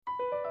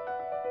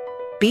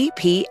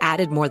BP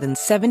added more than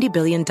 $70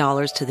 billion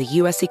to the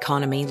U.S.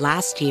 economy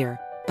last year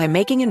by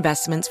making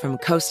investments from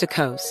coast to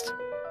coast.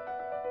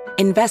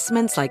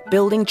 Investments like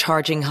building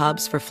charging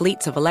hubs for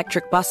fleets of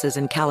electric buses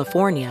in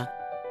California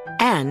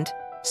and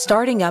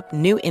starting up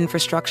new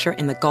infrastructure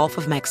in the Gulf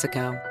of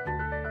Mexico.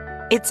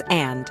 It's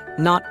and,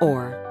 not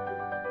or.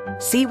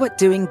 See what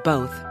doing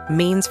both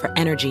means for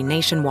energy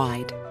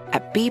nationwide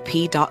at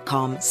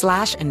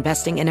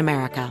bp.com/investing in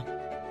America.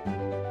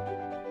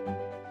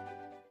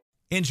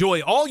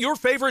 Enjoy all your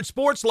favorite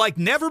sports like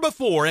never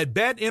before at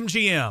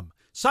BetMGM.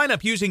 Sign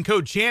up using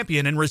code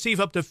CHAMPION and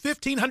receive up to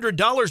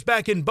 $1,500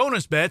 back in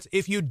bonus bets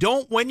if you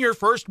don't win your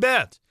first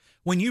bet.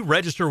 When you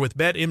register with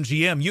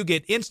BetMGM, you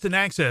get instant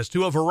access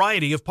to a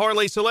variety of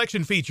parlay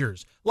selection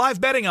features,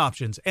 live betting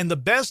options, and the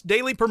best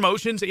daily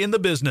promotions in the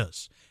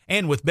business.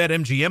 And with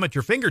BetMGM at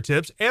your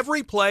fingertips,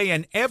 every play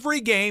and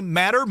every game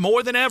matter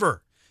more than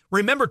ever.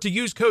 Remember to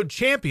use code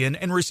CHAMPION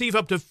and receive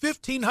up to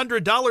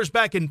 $1,500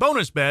 back in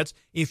bonus bets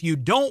if you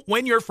don't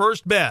win your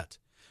first bet.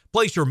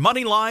 Place your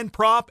money line,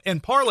 prop,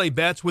 and parlay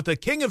bets with the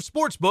king of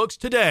sportsbooks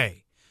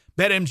today.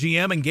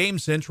 BetMGM and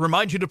GameSense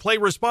remind you to play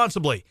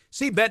responsibly.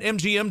 See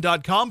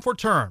BetMGM.com for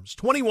terms.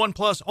 21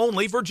 plus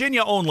only,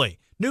 Virginia only.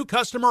 New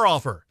customer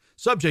offer.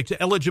 Subject to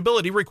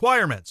eligibility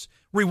requirements.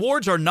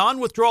 Rewards are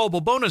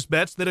non-withdrawable bonus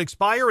bets that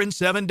expire in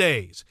 7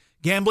 days.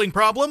 Gambling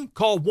problem?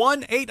 Call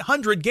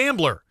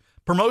 1-800-GAMBLER.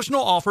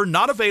 Promotional offer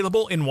not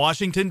available in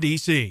Washington,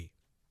 D.C.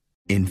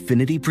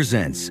 Infiniti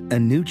presents a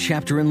new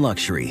chapter in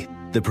luxury.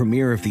 The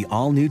premiere of the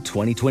all-new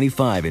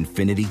 2025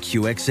 Infiniti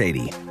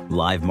QX80.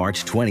 Live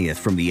March 20th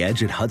from the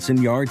Edge at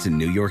Hudson Yards in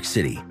New York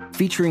City.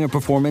 Featuring a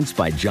performance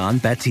by John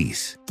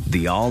Batiste.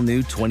 The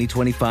all-new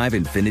 2025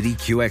 Infiniti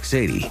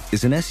QX80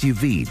 is an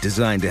SUV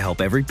designed to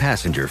help every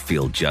passenger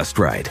feel just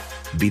right.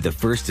 Be the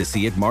first to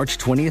see it March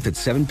 20th at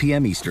 7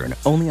 p.m. Eastern,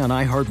 only on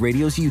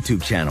iHeartRadio's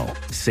YouTube channel.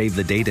 Save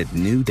the date at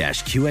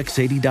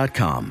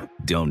new-QX80.com.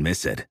 Don't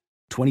miss it.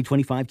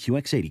 2025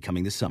 QX80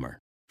 coming this summer.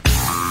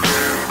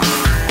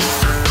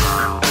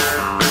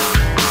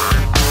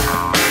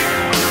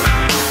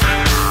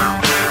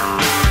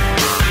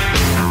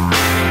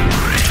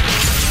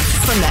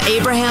 From the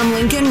Abraham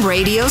Lincoln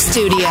Radio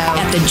Studio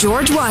at the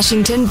George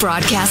Washington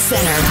Broadcast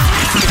Center,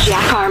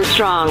 Jack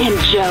Armstrong and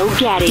Joe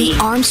Getty. The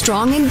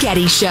Armstrong and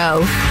Getty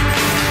Show.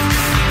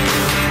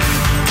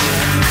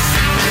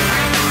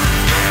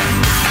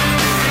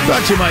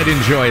 Thought you might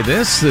enjoy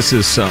this. This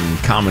is some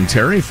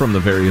commentary from the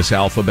various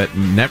alphabet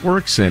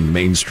networks and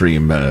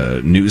mainstream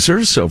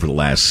newsers over the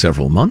last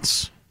several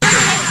months.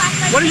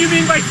 What do you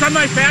mean by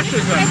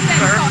semi-fascism,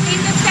 sir?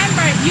 In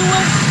December, you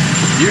will...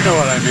 You know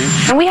what I mean.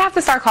 And we have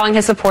to start calling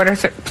his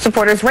supporters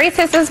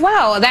racist as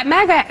well. That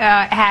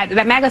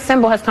MAGA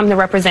symbol has come to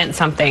represent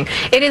something.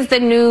 It is the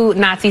new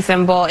Nazi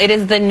symbol. It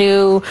is the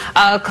new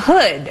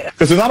hood.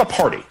 Because they're not a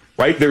party,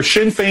 right? They're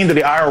Sinn Féin to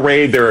the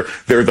IRA. They're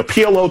the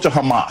PLO to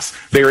Hamas.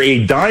 They're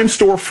a dime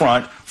store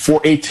front for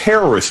a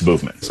terrorist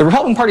movement. The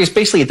Republican Party is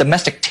basically a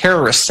domestic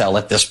terrorist cell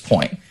at this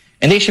point.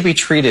 And they should be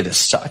treated as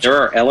such. There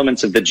are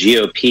elements of the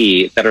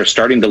GOP that are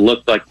starting to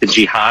look like the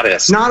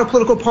jihadists. Not a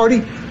political party.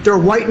 They're a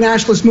white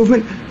nationalist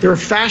movement. They're a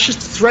fascist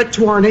threat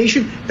to our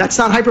nation. That's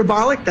not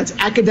hyperbolic. That's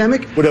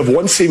academic. Would have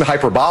once seemed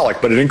hyperbolic,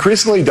 but it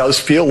increasingly does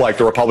feel like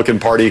the Republican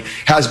Party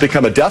has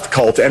become a death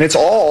cult, and it's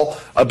all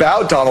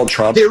about Donald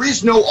Trump. There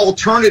is no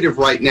alternative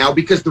right now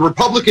because the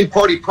Republican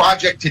Party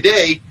project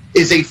today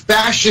is a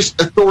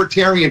fascist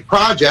authoritarian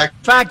project.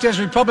 Fact is,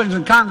 Republicans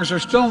in Congress are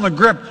still in the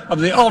grip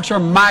of the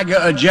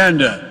ultra-MAGA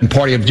agenda.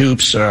 Party of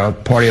dupes,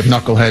 party of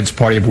knuckleheads,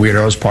 party of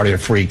weirdos, party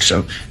of freaks.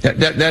 So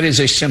that is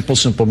a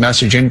simple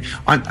message. And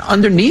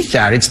underneath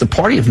that, it's the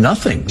party of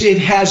nothing. It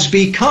has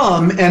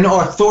become an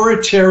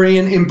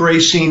authoritarian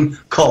embracing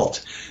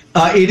cult.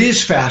 It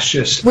is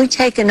fascist. We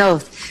take an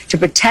oath to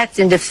protect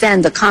and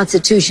defend the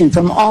Constitution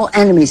from all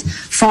enemies,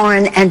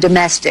 foreign and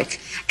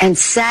domestic. And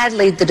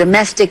sadly, the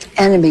domestic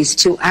enemies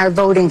to our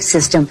voting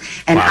system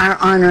and our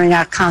honoring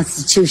our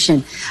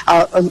Constitution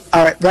are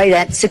right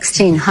at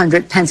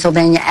 1600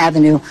 Pennsylvania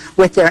Avenue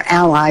with their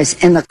allies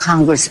in the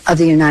Congress of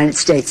the United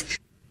States.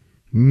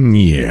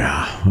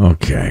 Yeah,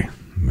 okay.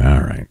 All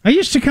right. I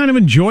used to kind of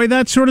enjoy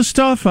that sort of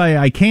stuff.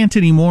 I can't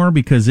anymore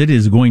because it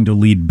is going to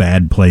lead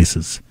bad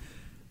places.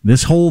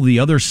 This whole the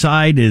other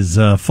side is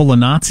full of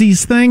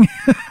Nazis thing.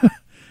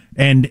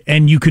 And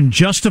you can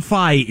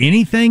justify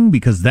anything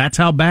because that's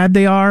how bad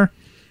they are.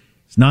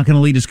 It's not going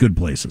to lead us good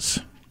places.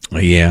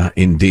 Yeah,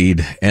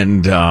 indeed.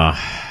 And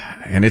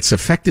it's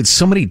affected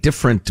so many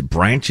different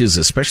branches,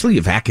 especially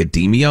of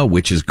academia,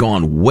 which has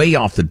gone way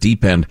off the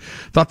deep end.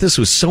 Thought this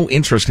was so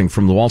interesting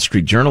from the Wall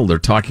Street Journal. They're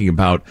talking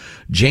about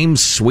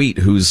James Sweet,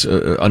 who's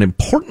an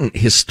important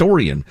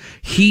historian.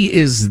 He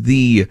is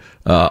the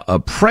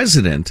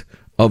president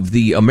of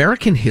the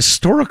American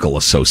Historical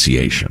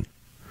Association.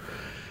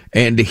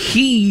 And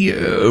he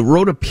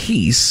wrote a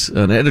piece,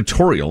 an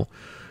editorial,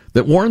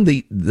 that warned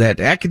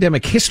that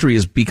academic history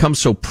has become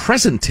so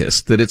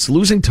presentist that it's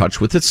losing touch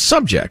with its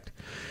subject.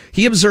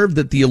 He observed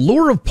that the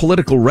allure of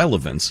political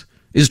relevance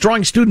is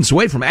drawing students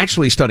away from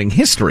actually studying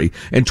history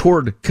and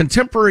toward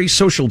contemporary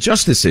social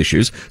justice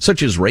issues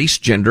such as race,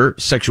 gender,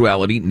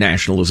 sexuality,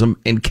 nationalism,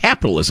 and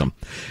capitalism.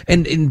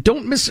 And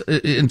don't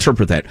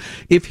misinterpret that.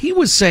 If he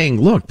was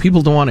saying, look,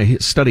 people don't want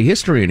to study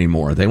history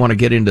anymore, they want to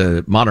get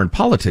into modern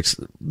politics,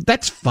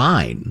 that's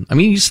fine. I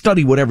mean, you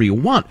study whatever you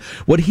want.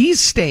 What he's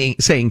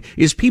saying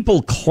is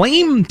people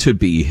claim to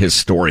be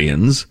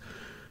historians,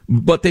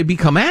 but they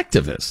become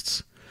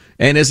activists.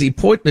 And as he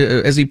puts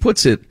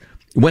it,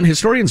 when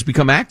historians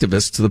become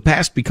activists, the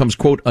past becomes,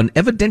 quote, an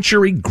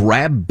evidentiary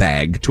grab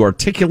bag to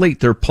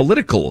articulate their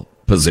political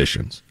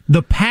positions.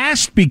 The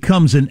past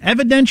becomes an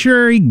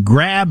evidentiary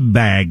grab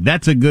bag.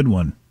 That's a good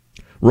one.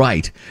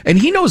 Right. And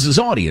he knows his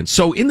audience.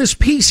 So in this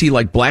piece, he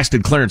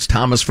blasted Clarence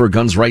Thomas for a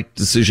guns right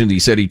decision. He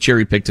said he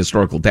cherry-picked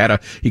historical data.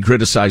 He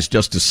criticized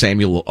Justice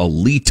Samuel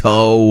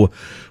Alito.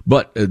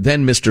 But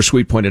then Mr.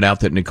 Sweet pointed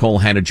out that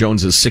Nikole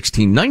Hannah-Jones's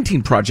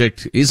 1619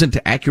 project isn't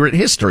accurate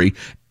history,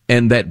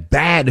 and that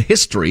bad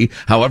history,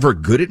 however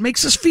good it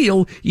makes us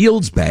feel,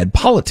 yields bad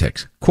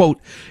politics.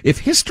 Quote, if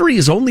history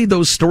is only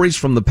those stories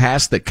from the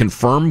past that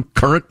confirm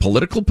current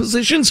political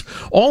positions,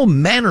 all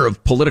manner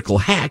of political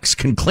hacks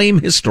can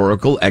claim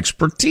historical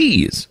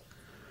expertise.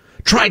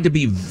 Tried to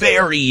be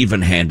very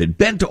even-handed,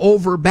 bent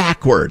over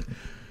backward,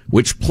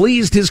 which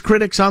pleased his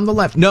critics on the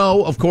left.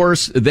 No, of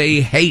course,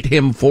 they hate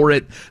him for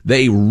it.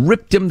 They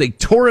ripped him, they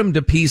tore him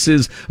to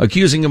pieces,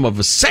 accusing him of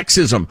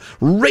sexism,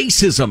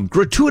 racism,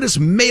 gratuitous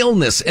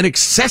maleness, and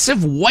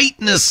excessive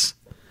whiteness.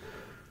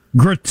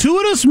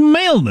 Gratuitous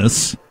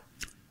maleness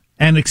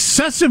and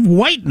excessive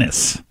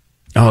whiteness.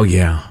 Oh,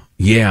 yeah.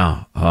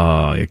 Yeah.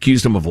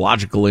 Accused him of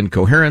logical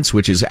incoherence,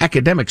 which is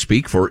academic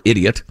speak for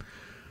idiot.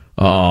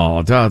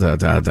 I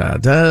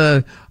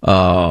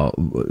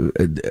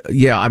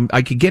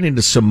could get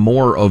into some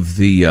more of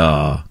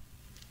the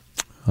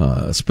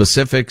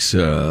specifics.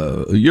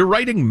 You're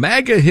writing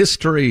MAGA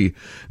history.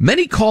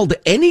 Many called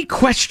any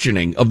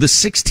questioning of the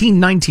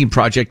 1619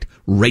 project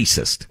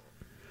racist.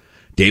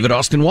 David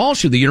Austin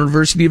Walsh of the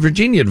University of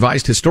Virginia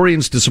advised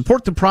historians to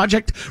support the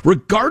project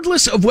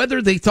regardless of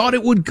whether they thought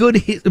it would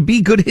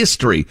be good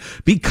history,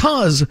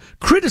 because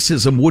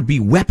criticism would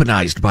be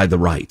weaponized by the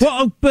right.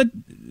 Well, but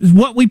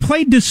what we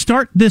played to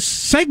start this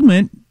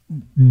segment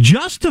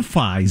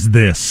justifies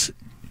this,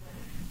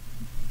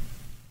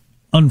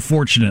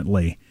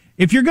 unfortunately.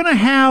 If you're going to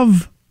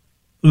have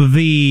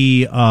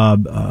the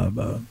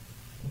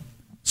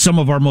some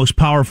of our most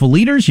powerful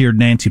leaders, you heard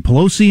Nancy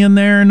Pelosi in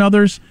there and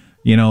others,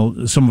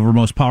 some of our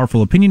most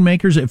powerful opinion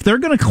makers, if they're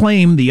going to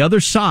claim the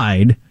other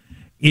side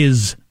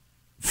is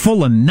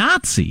full of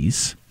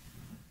Nazis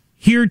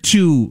here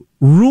to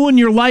ruin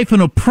your life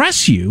and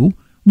oppress you,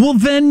 well,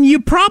 then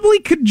you probably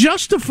could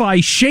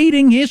justify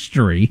shading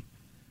history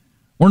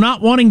or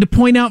not wanting to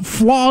point out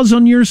flaws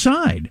on your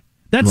side.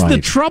 That's right.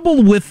 The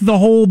trouble with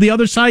the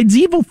other side's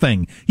evil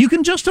thing. You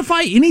can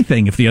justify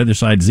anything if the other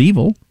side's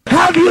evil.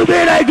 Have you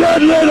been a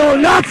good little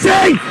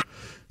Nazi?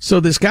 So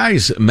this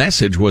guy's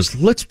message was,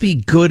 let's be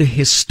good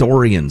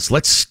historians.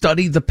 Let's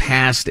study the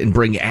past and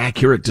bring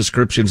accurate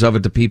descriptions of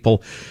it to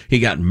people. He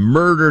got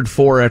murdered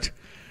for it.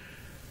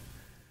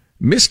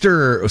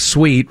 Mr.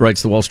 Sweet,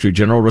 writes the Wall Street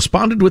Journal,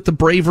 responded with the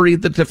bravery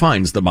that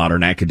defines the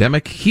modern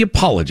academic. He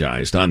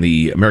apologized on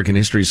the American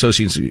History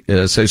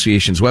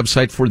Association's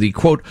website for the,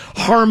 quote,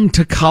 harm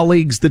to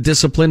colleagues, the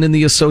discipline, and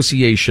the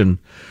association,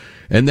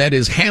 and that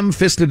his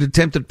ham-fisted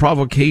attempt at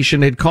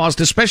provocation had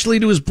caused, especially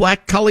to his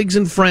black colleagues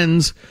and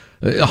friends,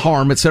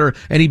 harm, etc.,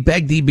 and he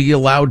begged he be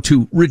allowed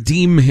to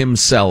redeem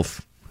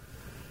himself.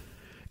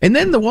 And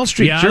then the Wall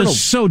Street Journal... I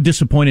was so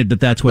disappointed that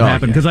that's what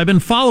happened, because I've been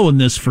following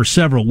this for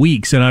several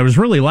weeks, and I was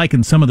really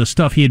liking some of the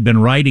stuff he had been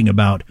writing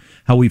about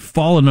how we've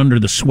fallen under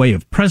the sway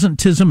of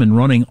presentism and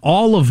running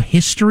all of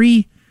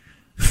history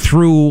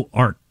through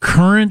our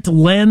current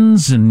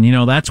lens, and,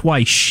 that's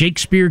why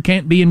Shakespeare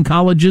can't be in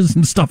colleges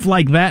and stuff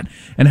like that,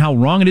 and how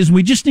wrong it is.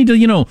 We just need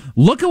to,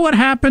 look at what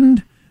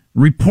happened,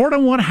 report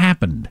on what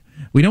happened.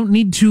 We don't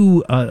need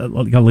to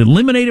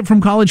eliminate it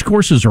from college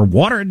courses or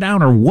water it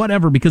down or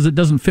whatever because it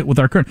doesn't fit with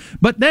our current.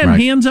 But then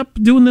he ends up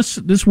doing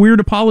this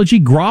weird apology,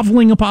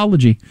 groveling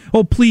apology.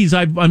 Oh, please,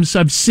 I've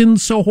sinned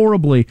so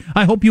horribly.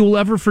 I hope you will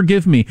ever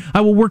forgive me.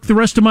 I will work the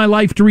rest of my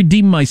life to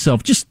redeem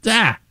myself. Just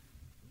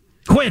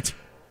quit.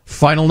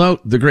 Final note,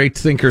 the great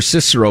thinker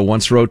Cicero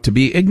once wrote, to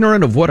be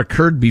ignorant of what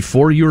occurred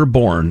before you were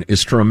born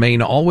is to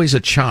remain always a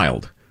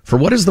child. For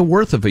what is the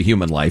worth of a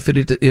human life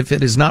if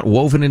it is not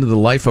woven into the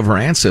life of our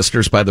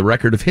ancestors by the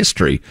record of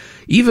history?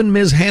 Even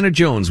Ms.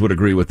 Hannah-Jones would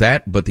agree with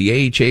that, but the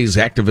AHA's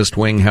activist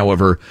wing,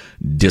 however,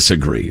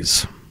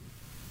 disagrees.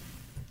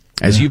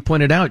 As you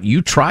pointed out,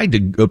 you tried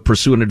to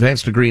pursue an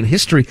advanced degree in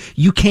history.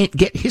 You can't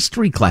get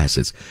history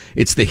classes.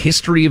 It's the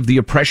history of the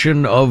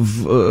oppression of,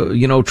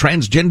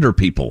 transgender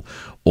people.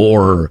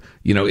 Or,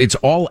 it's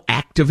all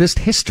activist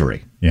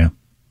history. Yeah.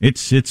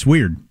 It's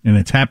weird, and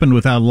it's happened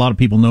without a lot of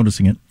people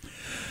noticing it.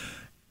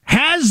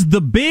 Has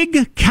the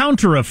big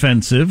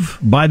counteroffensive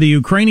by the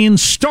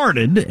Ukrainians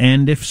started?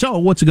 And if so,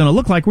 what's it going to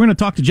look like? We're going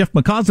to talk to Jeff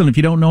McCausland. If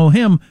you don't know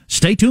him,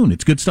 stay tuned.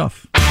 It's good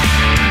stuff.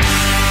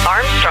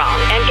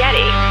 Armstrong and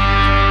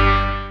Getty.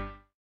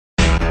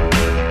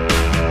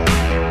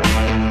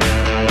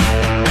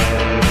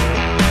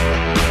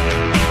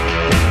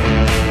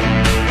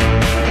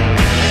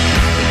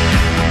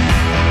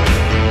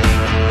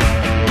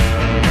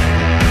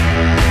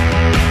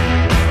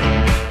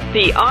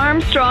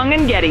 Armstrong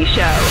and Getty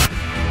Show.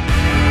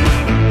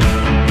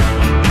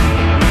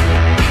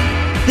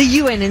 The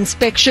UN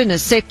inspection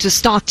is set to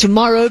start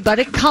tomorrow, but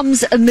it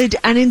comes amid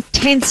an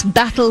intense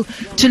battle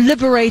to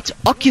liberate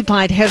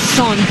occupied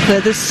Kherson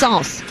further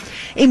south.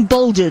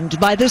 Emboldened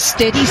by the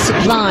steady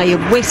supply of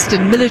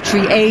Western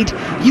military aid,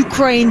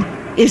 Ukraine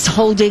is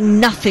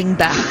holding nothing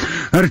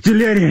back.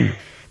 Artillery.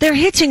 They're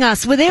hitting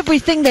us with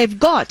everything they've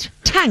got.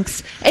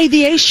 Tanks,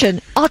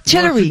 aviation,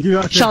 artillery,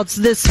 shouts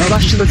this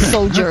Russian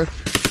soldier.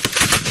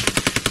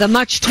 The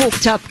much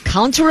talked up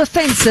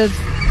counteroffensive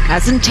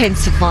has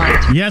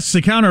intensified. Yes,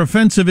 the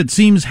counteroffensive, it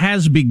seems,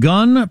 has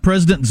begun.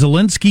 President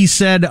Zelensky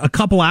said a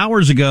couple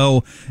hours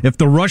ago, if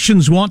the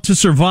Russians want to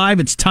survive,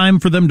 it's time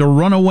for them to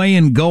run away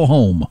and go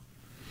home.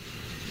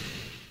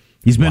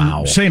 He's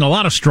been saying a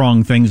lot of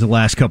strong things the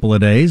last couple of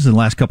days and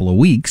last couple of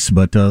weeks,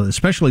 but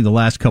especially the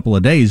last couple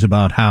of days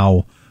about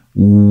how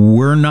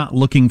we're not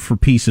looking for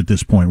peace at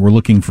this point. We're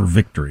looking for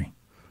victory.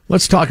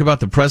 Let's talk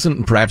about the present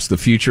and perhaps the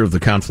future of the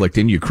conflict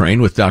in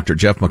Ukraine with Dr.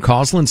 Jeff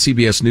McCausland,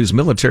 CBS News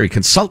military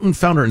consultant,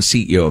 founder and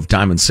CEO of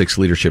Diamond 6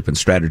 Leadership and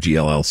Strategy,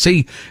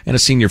 LLC, and a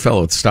senior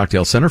fellow at the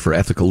Stockdale Center for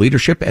Ethical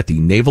Leadership at the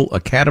Naval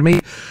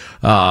Academy.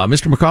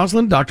 Mr.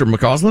 McCausland, Dr.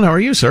 McCausland, how are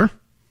you, sir?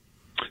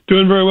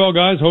 Doing very well,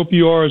 guys. Hope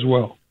you are as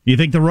well. You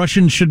think the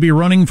Russians should be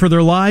running for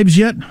their lives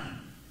yet?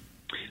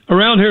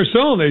 Around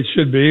Kherson, they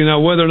should be. Now,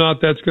 whether or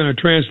not that's going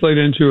to translate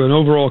into an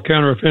overall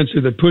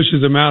counteroffensive that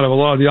pushes them out of a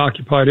lot of the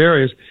occupied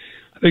areas,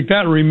 I think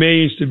that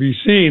remains to be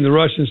seen. The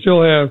Russians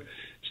still have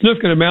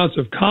significant amounts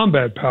of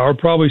combat power,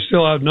 probably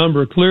still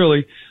outnumber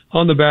clearly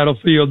on the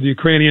battlefield the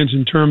Ukrainians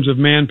in terms of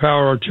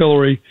manpower,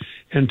 artillery,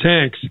 and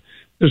tanks.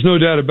 There's no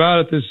doubt about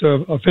it. This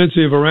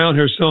offensive around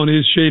Kherson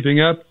is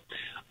shaping up.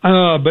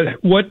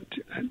 But what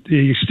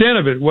the extent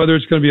of it, whether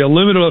it's going to be a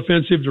limited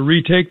offensive to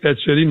retake that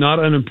city, not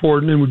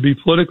unimportant and would be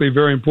politically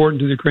very important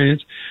to the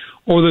Ukrainians,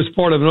 or this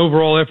part of an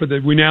overall effort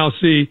that we now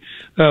see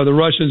the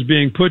Russians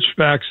being pushed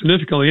back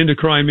significantly into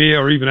Crimea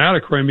or even out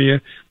of Crimea, I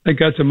think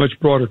that's a much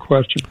broader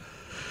question.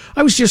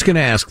 I was just going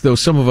to ask, though,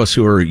 some of us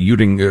who are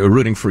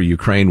rooting for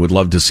Ukraine would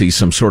love to see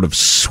some sort of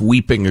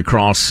sweeping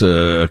across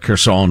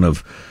Kherson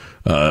of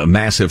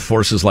massive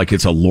forces like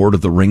it's a Lord of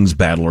the Rings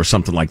battle or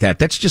something like that.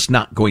 That's just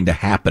not going to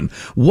happen.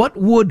 What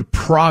would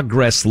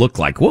progress look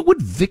like? What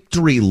would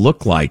victory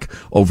look like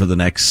over the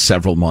next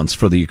several months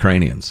for the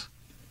Ukrainians?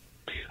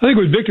 I think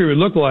what victory would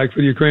look like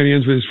for the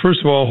Ukrainians is,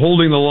 first of all,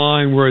 holding the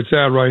line where it's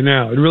at right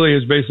now. It really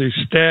has basically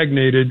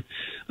stagnated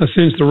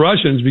since the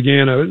Russians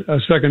began a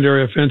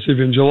secondary offensive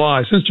in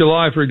July. Since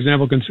July, for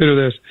example, consider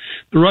this.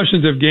 The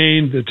Russians have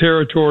gained the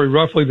territory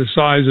roughly the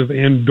size of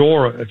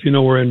Andorra, if you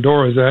know where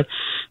Andorra is at,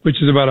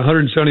 which is about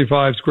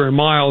 175 square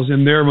miles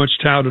in their much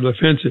touted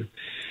offensive.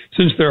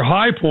 Since their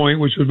high point,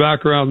 which was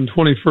back around the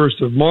 21st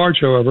of March,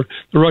 however,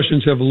 the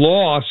Russians have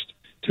lost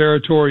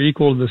territory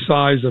equal to the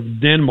size of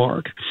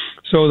Denmark.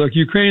 So the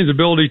Ukraine's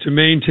ability to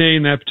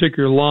maintain that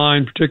particular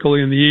line,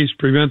 particularly in the east,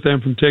 prevent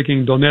them from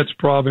taking Donetsk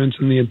province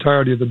and the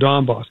entirety of the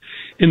Donbass.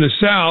 In the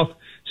south,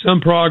 some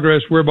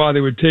progress whereby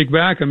they would take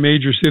back a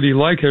major city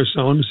like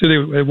Kherson, a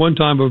city at one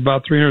time of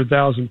about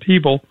 300,000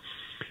 people,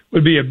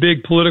 would be a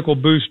big political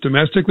boost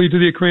domestically to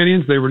the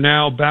Ukrainians. They were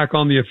now back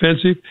on the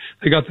offensive.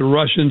 They got the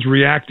Russians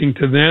reacting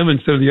to them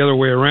instead of the other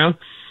way around.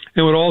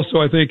 And would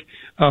also, I think,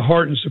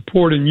 hearten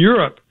support in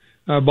Europe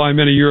by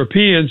many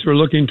Europeans who are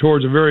looking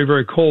towards a very,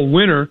 very cold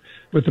winter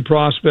with the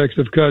prospects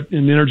of cut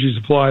in energy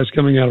supplies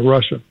coming out of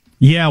Russia.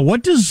 Yeah,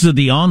 what does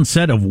the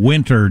onset of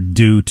winter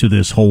do to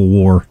this whole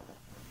war?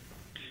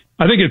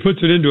 I think it puts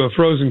it into a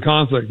frozen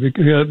conflict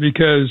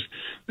because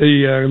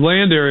the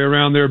land area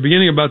around there,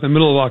 beginning about the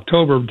middle of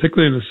October,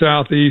 particularly in the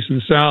southeast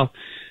and south,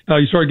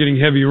 you start getting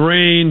heavy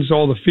rains,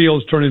 all the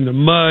fields turn into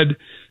mud,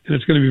 and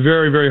it's going to be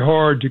very, very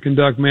hard to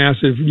conduct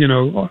massive,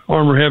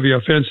 armor-heavy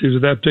offensives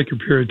at that particular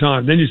period of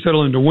time. Then you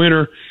settle into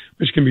winter,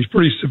 which can be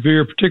pretty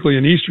severe, particularly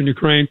in eastern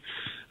Ukraine.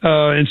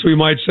 And so we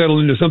might settle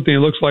into something that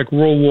looks like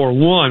World War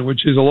I,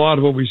 which is a lot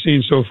of what we've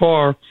seen so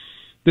far,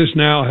 this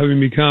now having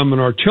become an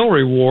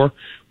artillery war,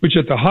 which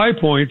at the high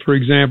point, for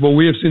example,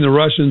 we have seen the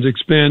Russians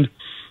expend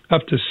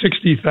up to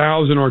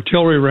 60,000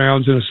 artillery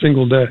rounds in a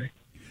single day.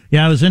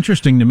 Yeah, it was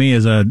interesting to me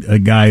as a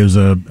guy who's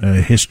a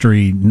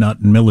history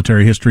nut,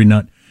 military history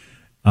nut,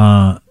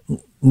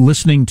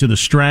 listening to the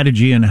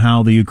strategy and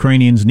how the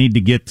Ukrainians need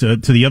to get to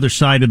the other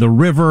side of the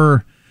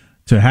river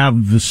to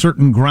have a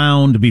certain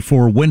ground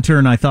before winter.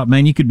 And I thought,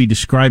 man, you could be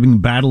describing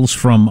battles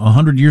from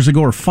 100 years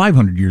ago or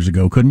 500 years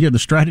ago, couldn't you? The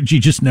strategy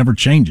just never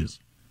changes.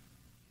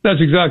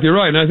 That's exactly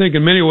right. And I think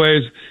in many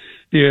ways,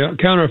 the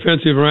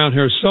counteroffensive around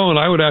Kherson,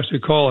 I would actually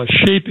call a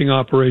shaping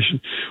operation.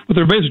 What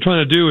they're basically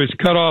trying to do is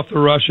cut off the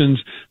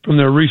Russians from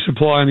their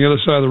resupply on the other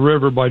side of the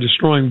river by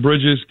destroying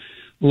bridges,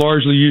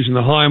 largely using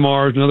the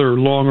HIMARS and other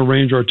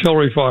longer-range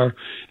artillery fire,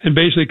 and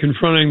basically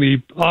confronting the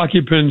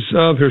occupants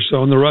of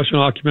Kherson, the Russian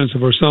occupants of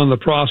Kherson, the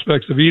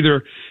prospects of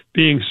either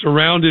being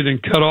surrounded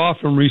and cut off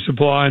from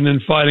resupply and then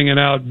fighting it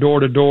out door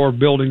to door,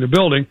 building to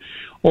building,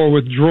 or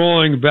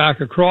withdrawing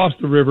back across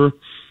the river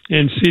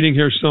and ceding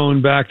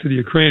Kherson back to the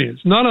Ukrainians.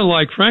 Not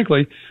unlike,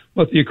 frankly,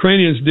 what the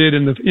Ukrainians did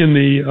in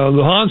the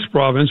Luhansk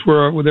province,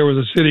 where there was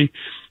a city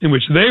in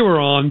which they were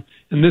on,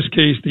 in this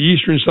case, the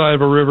eastern side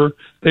of a river.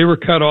 They were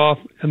cut off,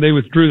 and they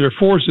withdrew their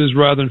forces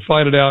rather than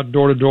fight it out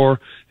door to door,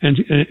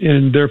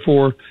 and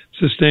therefore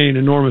sustain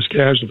enormous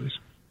casualties.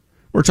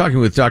 We're talking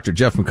with Dr.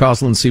 Jeff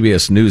McCausland,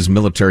 CBS News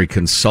military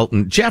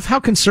consultant. Jeff, how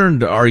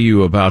concerned are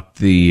you about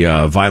the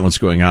violence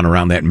going on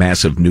around that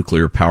massive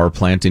nuclear power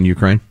plant in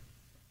Ukraine?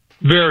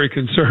 Very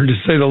concerned, to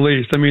say the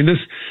least. I mean, this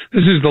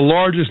is the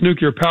largest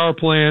nuclear power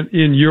plant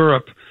in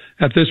Europe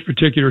at this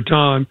particular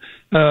time,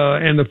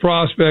 and the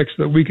prospects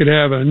that we could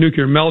have a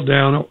nuclear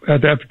meltdown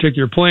at that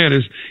particular plant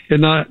is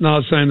not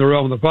saying the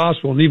realm of the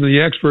possible. And even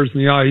the experts in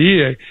the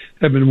IAEA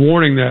have been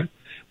warning that.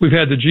 We've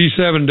had the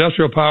G7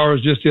 industrial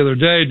powers just the other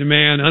day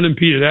demand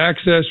unimpeded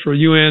access for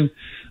UN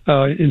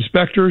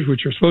inspectors,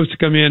 which are supposed to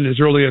come in as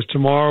early as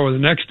tomorrow or the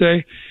next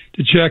day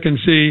to check and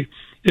see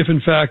if,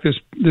 in fact,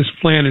 this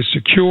plant is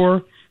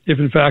secure, if,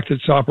 in fact,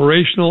 it's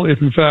operational,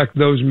 if, in fact,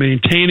 those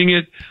maintaining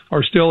it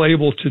are still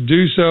able to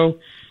do so,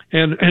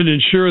 and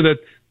ensure that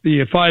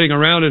the fighting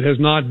around it has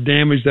not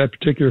damaged that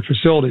particular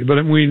facility.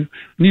 But when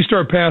you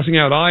start passing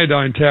out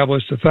iodine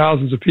tablets to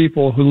thousands of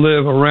people who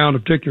live around a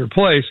particular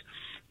place,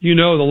 you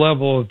know the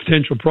level of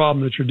potential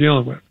problem that you're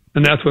dealing with.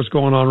 And that's what's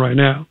going on right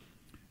now.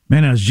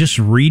 Man, I was just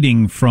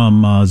reading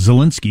from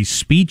Zelensky's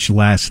speech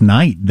last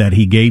night that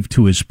he gave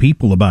to his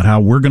people about how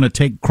we're going to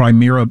take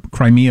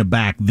Crimea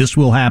back. This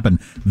will happen.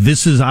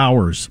 This is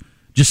ours.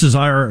 Just as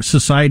our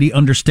society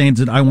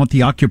understands it, I want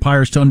the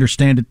occupiers to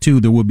understand it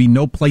too. There will be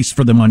no place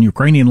for them on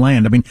Ukrainian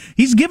land. I mean,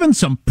 he's given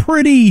some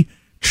pretty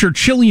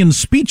Churchillian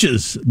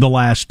speeches the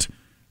last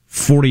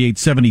 48,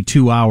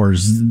 72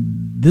 hours.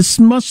 This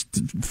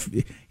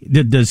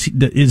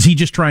is he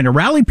just trying to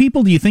rally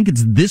people? Do you think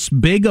it's this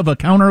big of a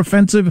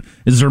counteroffensive?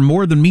 Is there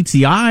more than meets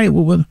the eye?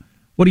 What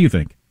do you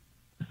think?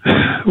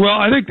 Well,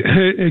 I think,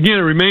 again,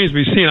 it remains to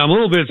be seen. I'm a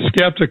little bit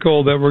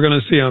skeptical that we're going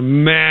to see a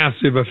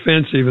massive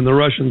offensive and the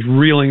Russians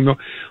reeling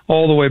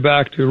all the way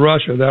back to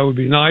Russia. That would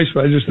be nice,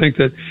 but I just think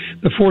that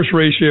the force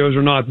ratios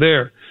are not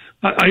there.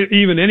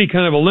 Even any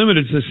kind of a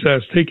limited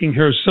success, taking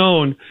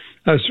Kherson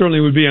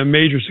certainly would be a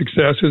major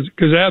success,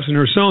 because absent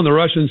Kherson, the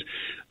Russians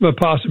have a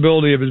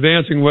possibility of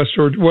advancing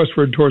westward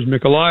towards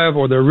Mykolaiv,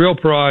 or their real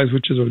prize,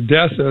 which is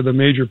Odessa, the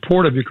major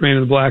port of Ukraine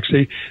in the Black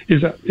Sea,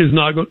 is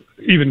not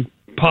even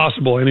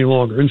possible any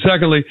longer. And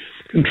secondly,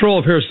 control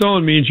of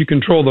Kherson means you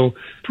control the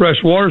fresh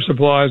water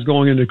supplies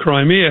going into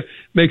Crimea,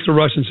 makes the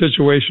Russian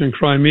situation in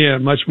Crimea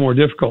much more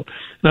difficult.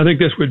 And I think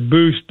this would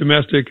boost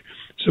domestic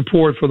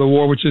support for the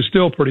war, which is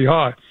still pretty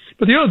high.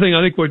 But the other thing,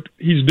 I think what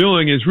he's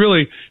doing is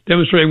really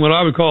demonstrating what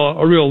I would call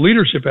a real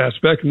leadership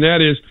aspect, and that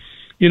is,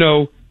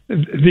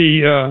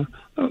 the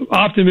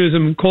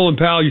optimism, Colin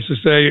Powell used to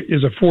say,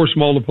 is a force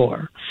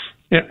multiplier.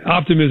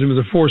 Optimism is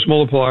a force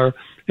multiplier,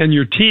 and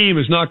your team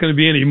is not going to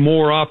be any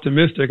more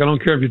optimistic. I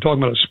don't care if you're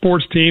talking about a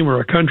sports team or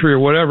a country or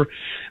whatever.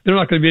 They're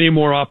not going to be any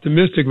more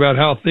optimistic about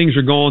how things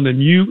are going than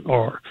you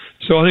are.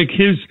 So I think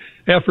his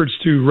efforts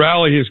to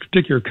rally his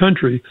particular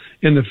country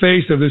in the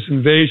face of this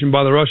invasion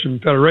by the Russian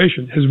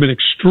Federation has been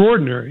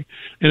extraordinary,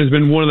 and has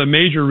been one of the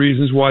major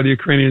reasons why the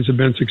Ukrainians have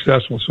been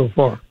successful so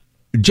far.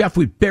 Jeff,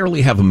 we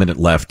barely have a minute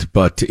left,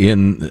 but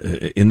in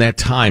that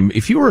time,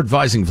 if you were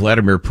advising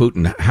Vladimir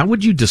Putin, how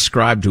would you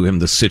describe to him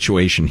the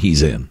situation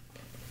he's in?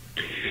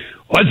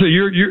 Well, I'd say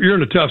you're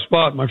in a tough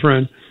spot, my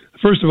friend.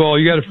 First of all,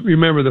 you got to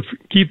remember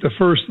keep the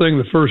first thing,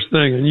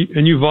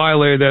 and you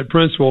violated that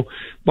principle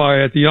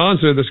by, at the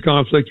onset of this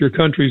conflict, your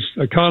country's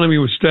economy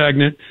was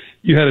stagnant.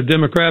 You had a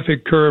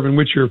demographic curve in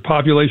which your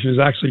population is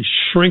actually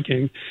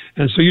shrinking,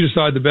 and so you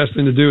decide the best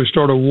thing to do is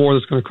start a war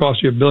that's going to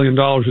cost you $1 billion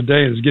a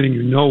day and is getting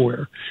you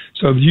nowhere.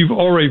 So you've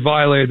already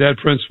violated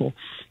that principle.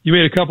 You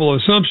made a couple of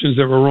assumptions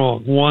that were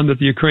wrong. One, that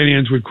the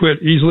Ukrainians would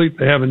quit easily.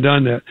 They haven't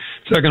done that.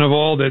 Second of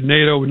all, that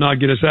NATO would not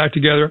get its act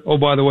together. Oh,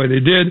 by the way, they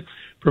did.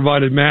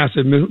 Provided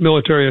massive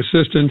military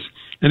assistance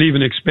and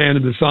even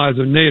expanded the size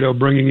of NATO,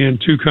 bringing in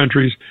 2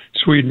 countries,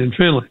 Sweden and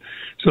Finland.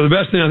 So the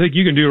best thing I think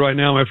you can do right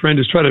now, my friend,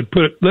 is try to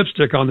put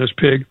lipstick on this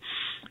pig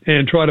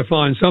and try to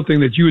find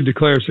something that you would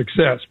declare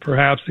success,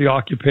 perhaps the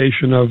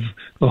occupation of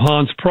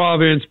Luhansk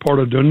province, part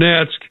of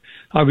Donetsk.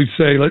 I would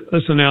say,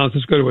 let's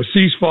go to a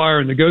ceasefire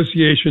and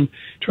negotiation,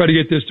 try to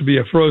get this to be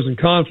a frozen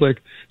conflict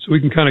so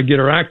we can kind of get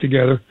our act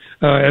together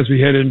as we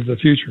head into the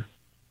future.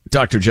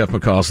 Dr. Jeff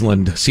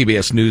McCausland,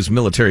 CBS News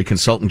military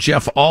consultant.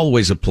 Jeff,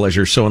 always a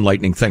pleasure. So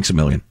enlightening. Thanks a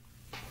million.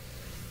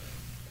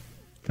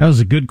 That was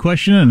a good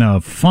question and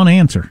a fun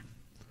answer.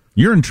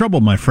 You're in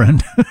trouble, my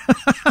friend.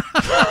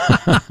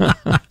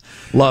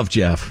 Love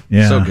Jeff.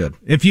 Yeah. So good.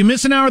 If you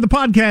miss an hour of the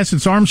podcast,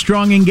 it's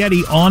Armstrong and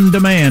Getty on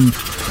demand.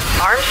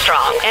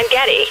 Armstrong and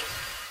Getty.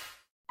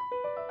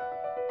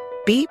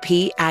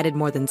 BP added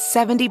more than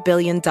 $70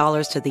 billion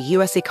to the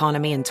U.S.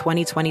 economy in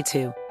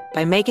 2022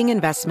 by making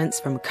investments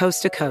from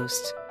coast to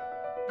coast.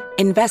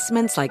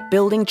 Investments like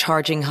building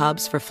charging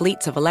hubs for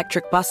fleets of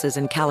electric buses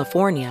in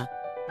California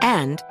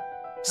and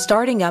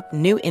starting up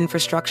new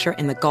infrastructure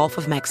in the Gulf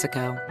of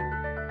Mexico.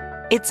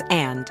 It's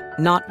and,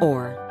 not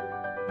or.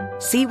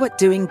 See what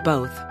doing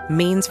both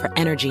means for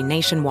energy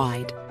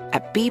nationwide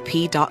at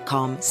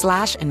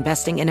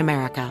bp.com/investing in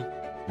America.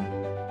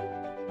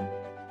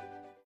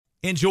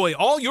 Enjoy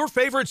all your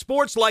favorite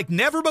sports like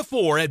never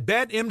before at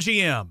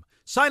BetMGM.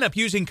 Sign up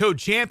using code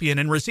CHAMPION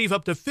and receive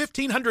up to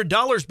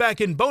 $1,500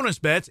 back in bonus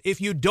bets if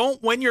you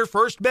don't win your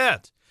first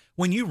bet.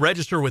 When you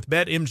register with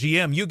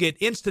BetMGM, you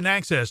get instant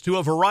access to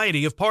a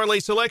variety of parlay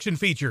selection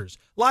features,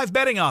 live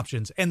betting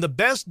options, and the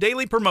best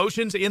daily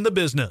promotions in the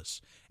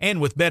business.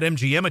 And with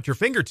BetMGM at your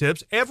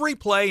fingertips, every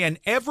play and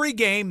every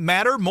game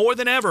matter more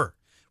than ever.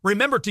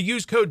 Remember to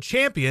use code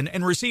CHAMPION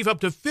and receive up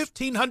to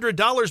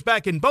 $1,500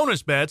 back in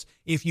bonus bets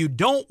if you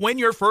don't win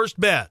your first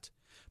bet.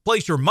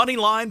 Place your money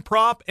line,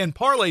 prop, and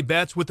parlay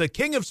bets with the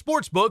king of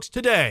sportsbooks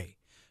today.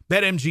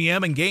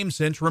 BetMGM and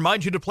GameSense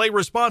remind you to play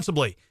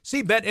responsibly.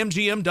 See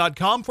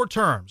BetMGM.com for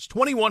terms.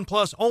 21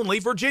 plus only,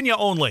 Virginia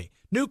only.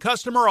 New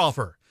customer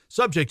offer.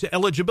 Subject to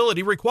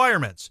eligibility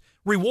requirements.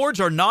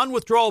 Rewards are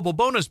non-withdrawable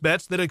bonus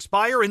bets that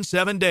expire in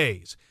 7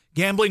 days.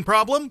 Gambling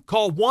problem?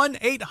 Call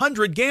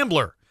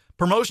 1-800-GAMBLER.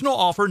 Promotional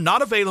offer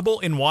not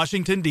available in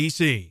Washington,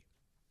 D.C.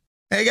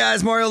 Hey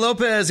guys, Mario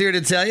Lopez here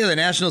to tell you the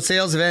national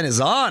sales event is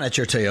on at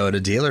your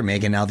Toyota dealer,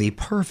 making now the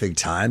perfect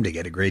time to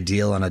get a great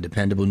deal on a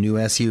dependable new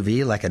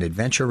SUV like an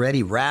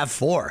adventure-ready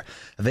RAV4.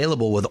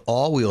 Available with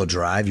all-wheel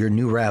drive, your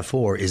new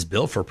RAV4 is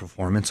built for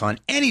performance on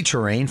any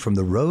terrain from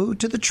the road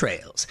to the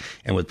trails.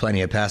 And with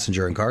plenty of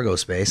passenger and cargo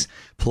space,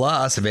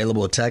 plus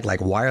available tech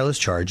like wireless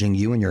charging,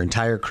 you and your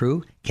entire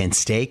crew can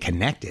stay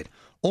connected.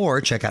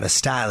 Or check out a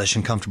stylish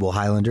and comfortable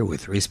Highlander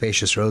with 3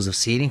 spacious rows of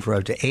seating for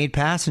up to 8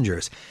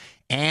 passengers.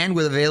 And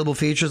with available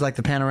features like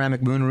the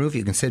panoramic moonroof,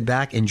 you can sit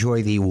back,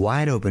 enjoy the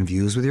wide open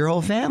views with your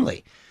whole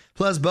family.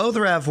 Plus, both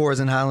RAV4s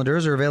and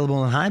Highlanders are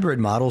available in hybrid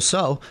models,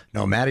 so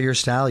no matter your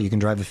style, you can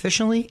drive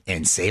efficiently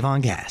and save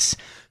on gas.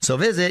 So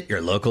visit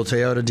your local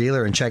Toyota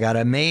dealer and check out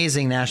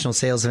amazing national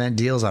sales event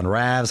deals on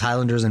RAVs,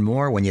 Highlanders, and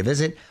more when you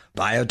visit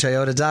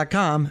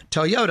biotoyota.com.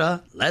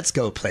 Toyota, let's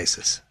go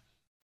places.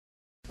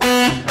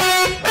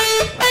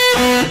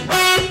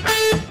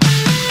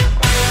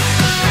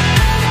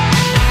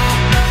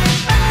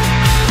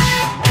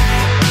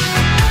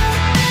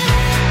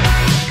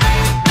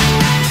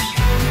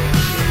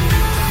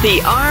 The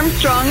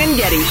Armstrong and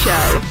Getty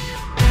Show.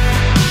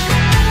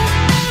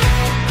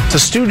 The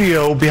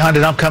studio behind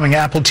an upcoming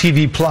Apple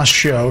TV Plus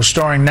show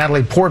starring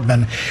Natalie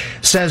Portman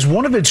says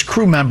one of its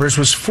crew members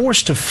was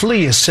forced to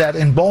flee a set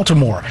in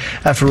Baltimore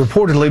after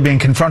reportedly being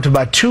confronted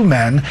by 2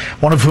 men,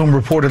 one of whom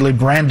reportedly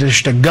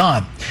brandished a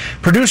gun.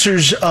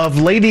 Producers of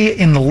Lady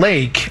in the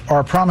Lake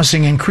are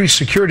promising increased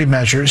security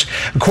measures.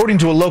 According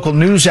to a local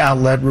news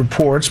outlet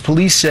reports,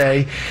 police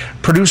say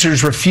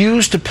producers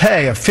refused to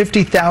pay a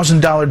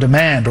 $50,000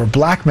 demand or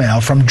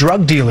blackmail from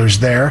drug dealers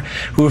there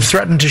who have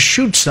threatened to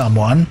shoot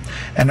someone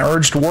and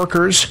urged workers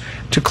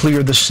to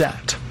clear the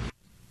set.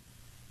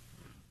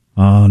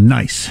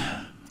 Nice.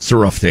 It's a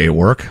rough day at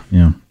work.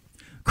 Yeah.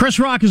 Chris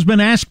Rock has been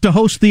asked to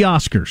host the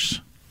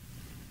Oscars.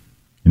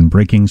 In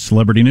breaking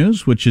celebrity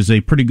news, which is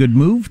a pretty good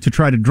move to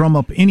try to drum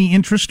up any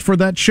interest for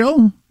that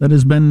show that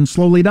has been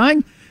slowly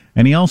dying.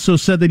 And he also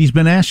said that he's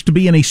been asked to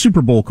be in a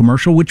Super Bowl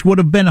commercial, which would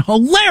have been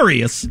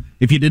hilarious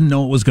if you didn't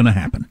know it was going to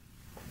happen.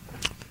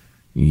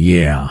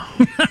 Yeah.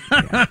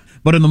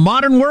 But in the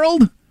modern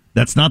world,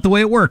 that's not the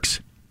way it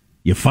works.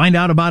 You find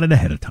out about it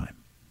ahead of time,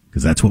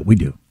 because that's what we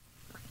do.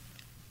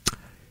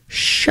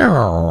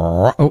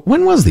 Sure.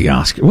 When was the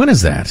Oscar? When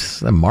is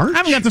that? March? I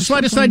haven't got the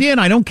slightest idea, and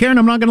I don't care, and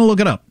I'm not going to look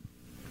it up.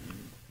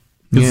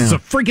 Because it's a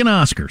freaking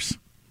Oscars.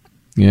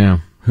 Yeah.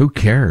 Who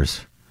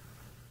cares?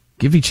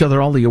 Give each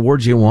other all the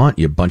awards you want,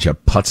 you bunch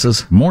of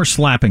putzes. More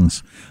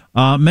slappings.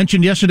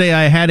 Mentioned yesterday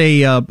I had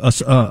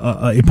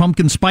a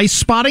pumpkin spice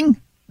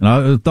spotting, and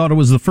I thought it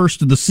was the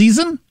first of the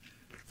season.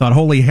 Thought,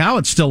 holy cow,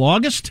 it's still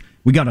August.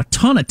 We got a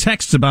ton of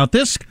texts about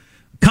this.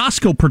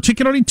 Costco,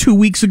 particularly 2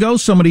 weeks ago,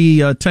 somebody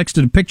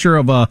texted a picture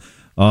of a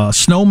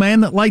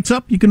snowman that lights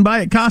up. You can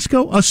buy at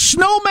Costco. A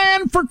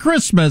snowman for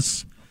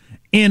Christmas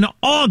in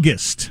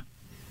August.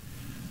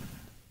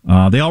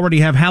 They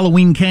already have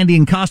Halloween candy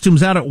and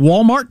costumes out at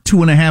Walmart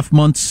 2.5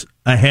 months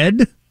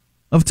ahead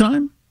of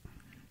time.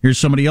 Here's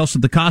somebody else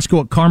at the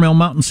Costco at Carmel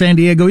Mountain, San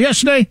Diego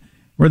yesterday,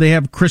 where they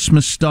have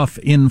Christmas stuff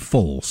in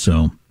full.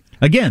 So,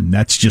 again,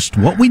 that's just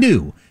what we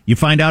do. You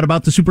find out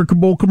about the Super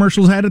Bowl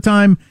commercials ahead of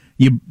time.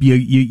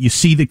 You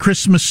see the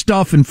Christmas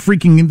stuff and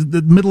freaking into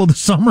the middle of the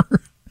summer.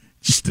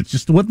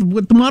 just what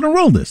the modern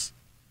world is.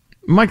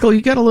 Michael,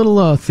 you got a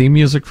little theme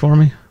music for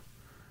me?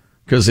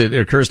 Because it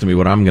occurs to me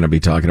what I'm going to be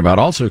talking about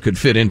also could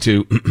fit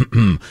into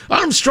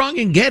Armstrong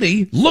and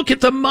Getty. Look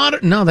at the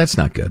modern. No, that's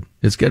not good.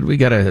 It's good. We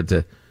got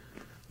to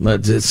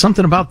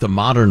something about the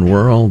modern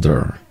world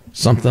or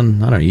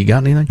something. I don't know. You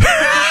got anything?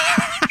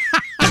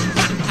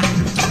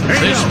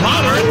 This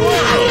modern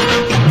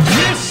world.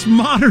 This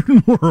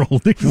modern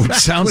world. Exactly.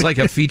 Sounds like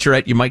a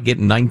featurette you might get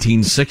in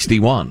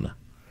 1961.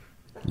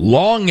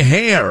 Long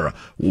hair,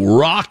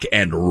 rock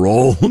and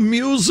roll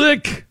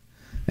music.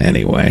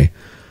 Anyway,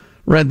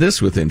 read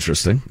this with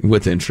interest.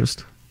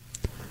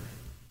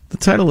 The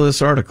title of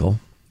this article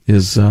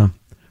is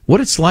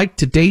What It's Like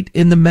to Date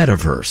in the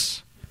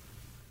Metaverse.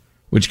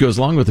 which goes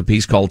along with a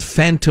piece called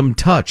Phantom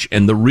Touch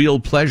and the Real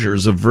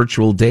Pleasures of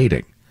Virtual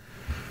Dating,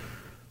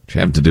 which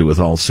have to do with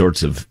all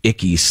sorts of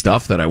icky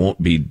stuff that I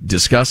won't be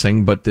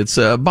discussing, but it's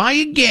by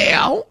a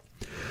gal.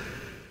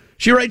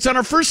 She writes, on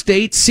our first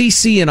date,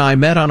 CC and I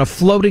met on a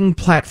floating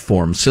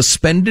platform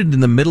suspended in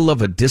the middle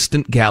of a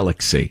distant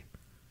galaxy.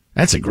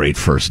 That's a great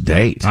first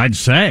date, I'd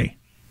say.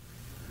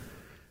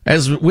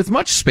 As with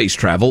much space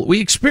travel, we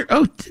experience...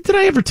 Oh, did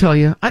I ever tell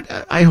you?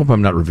 I hope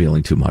I'm not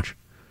revealing too much.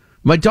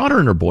 My daughter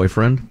and her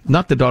boyfriend,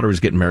 not the daughter who's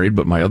getting married,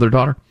 but my other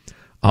daughter,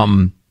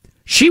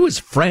 she was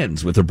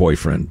friends with her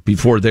boyfriend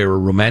before they were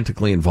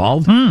romantically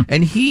involved,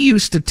 and he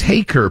used to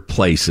take her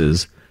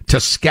places to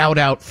scout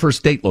out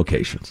first date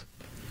locations.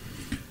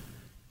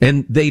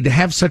 And they'd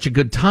have such a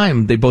good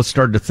time, they both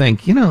started to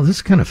think, this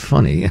is kind of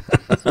funny.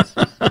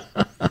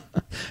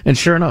 And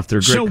sure enough, they're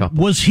a great couple.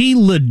 So was he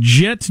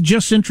legit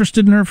just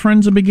interested in her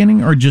friends at the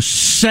beginning, or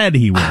just said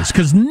he was?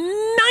 Because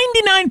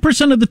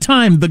 99% of the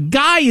time, the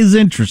guy is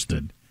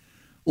interested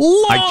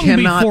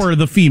before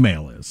the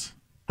female is.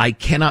 I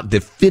cannot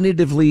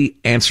definitively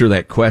answer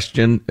that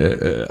question.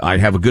 I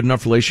have a good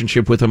enough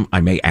relationship with him. I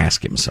may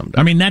ask him someday.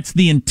 I mean, that's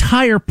the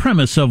entire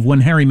premise of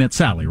When Harry Met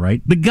Sally,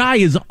 right? The guy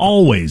is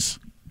always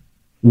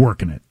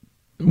working it.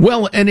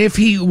 Well, and if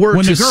he were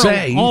when to the girl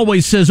say...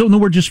 always says, oh, no,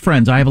 we're just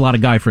friends. I have a lot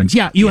of guy friends.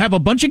 Yeah, you have a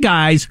bunch of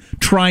guys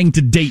trying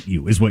to date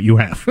you is what you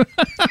have.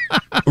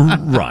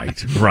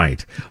 Right.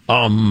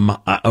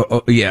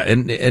 Yeah,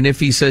 and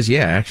if he says,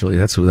 yeah, actually,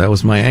 that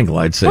was my angle,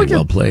 I'd say,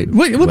 well played.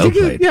 Well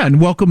played. Yeah,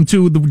 and welcome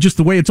to just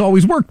the way it's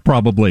always worked,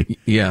 probably.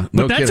 Yeah,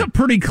 but that's a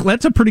pretty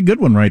good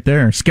one right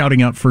there,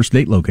 scouting out first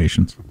date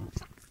locations.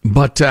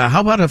 But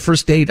how about a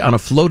first date on a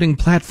floating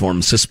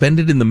platform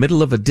suspended in the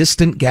middle of a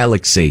distant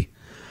galaxy?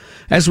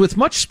 As with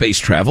much space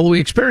travel, we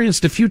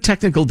experienced a few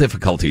technical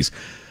difficulties.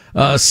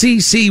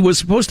 CC was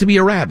supposed to be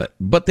a rabbit,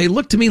 but they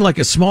looked to me like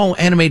a small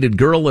animated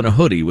girl in a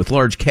hoodie with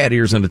large cat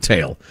ears and a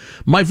tail.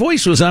 My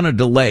voice was on a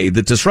delay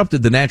that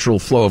disrupted the natural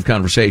flow of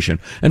conversation,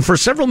 and for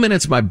several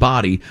minutes my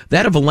body,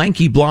 that of a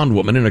lanky blonde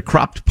woman in a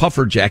cropped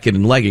puffer jacket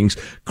and leggings,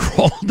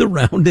 crawled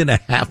around in a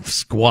half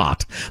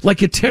squat,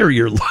 like a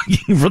terrier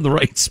looking for the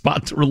right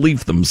spot to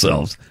relieve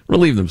themselves.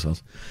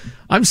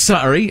 I'm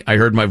sorry, I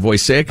heard my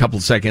voice say a couple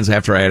seconds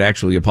after I had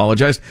actually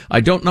apologized.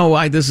 I don't know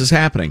why this is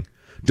happening.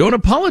 Don't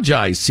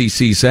apologize,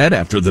 CC said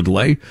after the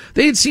delay.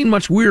 They had seen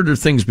much weirder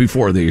things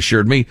before, they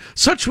assured me.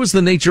 Such was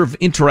the nature of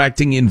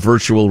interacting in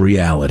virtual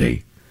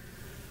reality,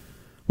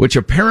 which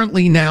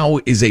apparently now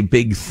is a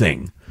big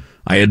thing.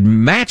 I had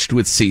matched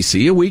with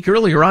CC a week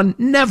earlier on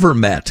Never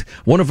Met,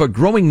 one of a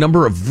growing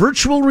number of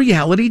virtual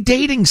reality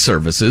dating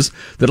services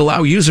that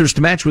allow users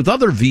to match with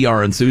other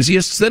VR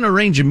enthusiasts, then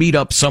arrange a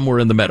meetup somewhere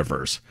in the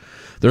metaverse.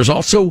 There's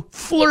also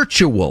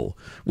Flirtual,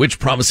 which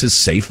promises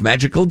safe,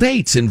 magical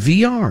dates in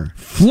VR.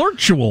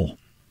 Flirtual.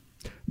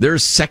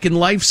 There's Second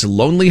Life's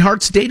Lonely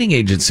Hearts dating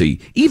agency.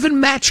 Even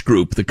Match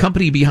Group, the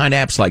company behind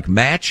apps like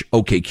Match,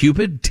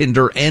 OkCupid,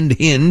 Tinder, and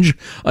Hinge,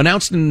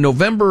 announced in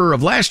November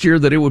of last year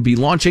that it would be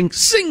launching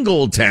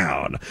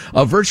Singletown,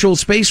 a virtual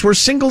space where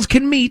singles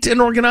can meet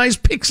and organize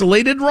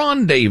pixelated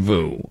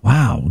rendezvous.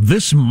 Wow,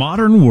 this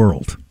modern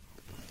world.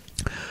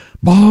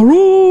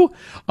 Baru!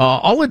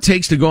 All it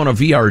takes to go on a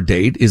VR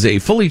date is a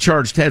fully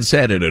charged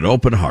headset and an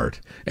open heart.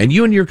 And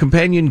you and your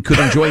companion could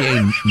enjoy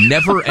a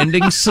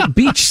never-ending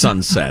beach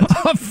sunset.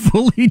 A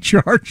fully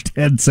charged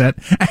headset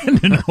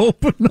and an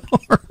open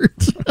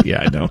heart.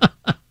 Yeah,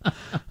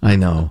 I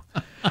know.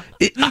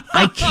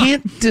 I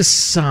can't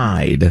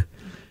decide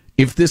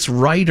if this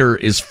writer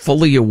is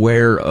fully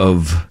aware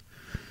of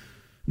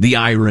the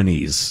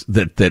ironies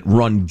that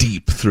run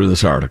deep through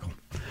this article.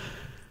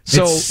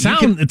 So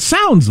it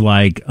sounds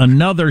like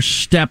another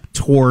step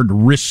toward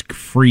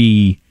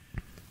risk-free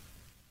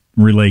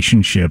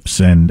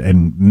relationships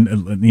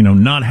and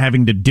not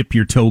having to dip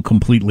your toe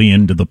completely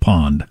into the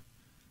pond.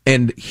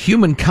 And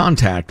human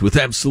contact with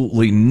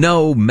absolutely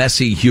no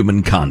messy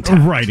human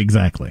contact. Right,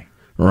 exactly.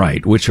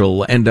 Right, which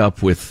will end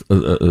up with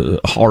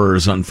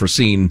horrors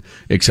unforeseen,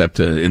 except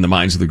in the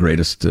minds of the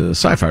greatest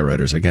sci-fi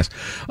writers, I guess.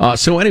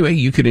 So anyway,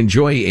 you could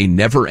enjoy a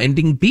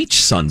never-ending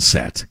beach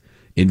sunset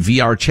in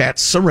VR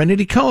Chat's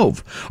Serenity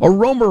Cove, or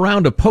roam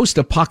around a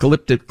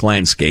post-apocalyptic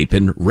landscape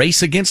and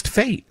race against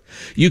fate.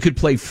 You could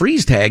play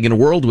freeze tag in a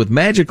world with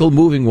magical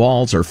moving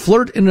walls, or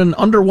flirt in an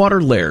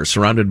underwater lair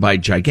surrounded by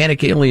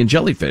gigantic alien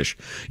jellyfish.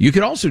 You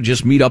could also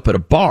just meet up at a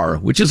bar,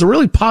 which is a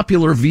really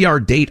popular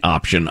VR date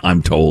option,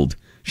 I'm told,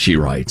 she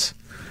writes.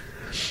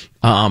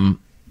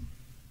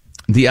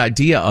 The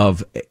idea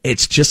of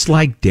it's just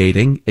like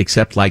dating,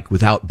 except like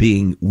without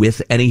being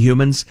with any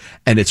humans,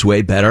 and it's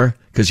way better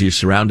because you're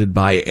surrounded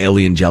by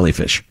alien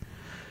jellyfish.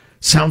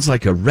 Sounds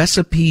like a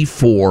recipe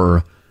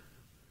for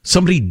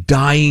somebody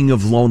dying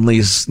of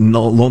loneliness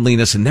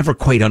and never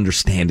quite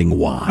understanding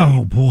why.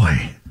 Oh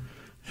boy.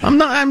 I'm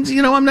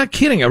not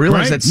kidding. I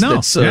realize that's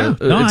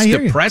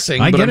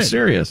depressing, but I'm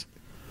serious.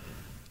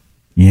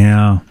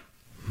 Yeah.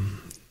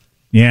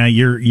 Yeah,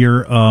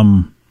 you're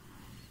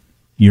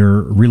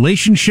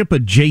relationship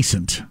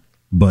adjacent,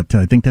 but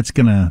I think that's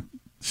going to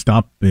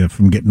stop you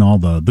from getting all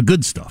the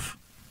good stuff.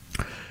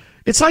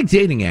 It's like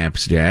dating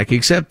apps, Jack,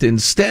 except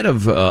instead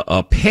of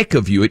a pic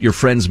of you at your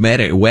friend's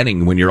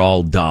wedding when you're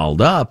all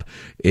dolled up,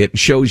 it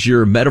shows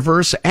your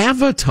metaverse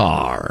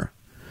avatar.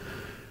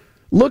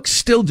 Looks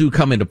still do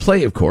come into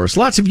play, of course.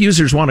 Lots of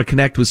users want to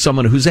connect with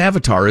someone whose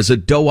avatar is a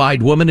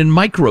doe-eyed woman in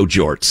micro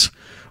jorts,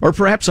 or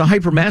perhaps a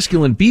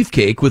hypermasculine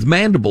beefcake with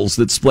mandibles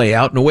that splay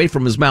out and away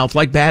from his mouth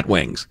like bat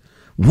wings.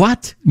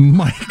 What?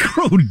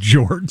 Micro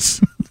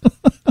jorts?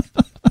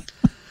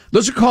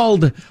 Those are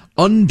called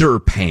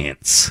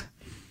underpants.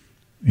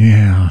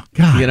 Yeah.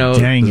 God,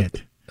 dang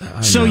it.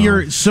 So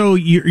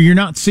you're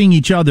not seeing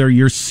each other.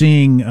 You're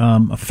seeing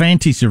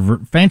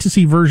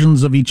fantasy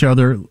versions of each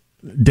other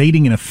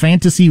dating in a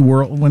fantasy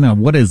world. Well, no,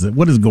 what is it?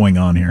 What is going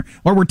on here?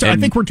 Or I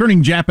think we're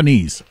turning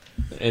Japanese.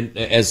 And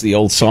as the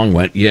old song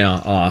went,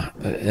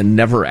 and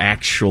never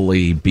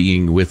actually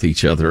being with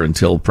each other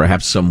until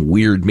perhaps some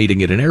weird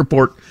meeting at an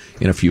airport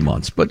in a few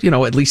months. But,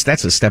 at least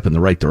that's a step in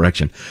the right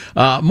direction.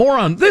 More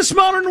on This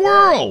Modern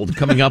World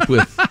coming up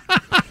with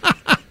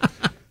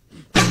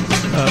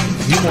a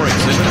few more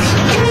exhibits.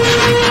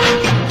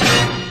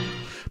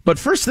 But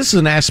first, this is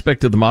an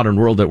aspect of the modern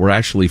world that we're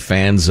actually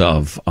fans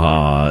of.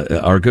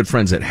 Our good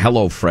friends at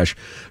HelloFresh.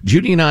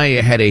 Judy and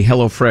I had a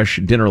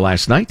HelloFresh dinner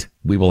last night.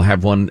 We will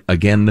have one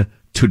again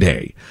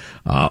today.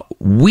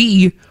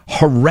 We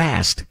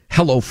harassed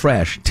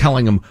HelloFresh,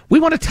 telling them, we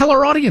want to tell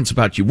our audience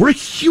about you. We're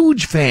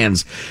huge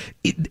fans.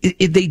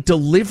 They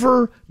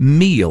deliver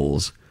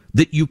meals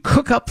that you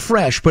cook up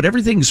fresh, but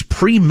everything's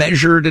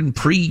pre-measured and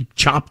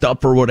pre-chopped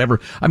up or whatever.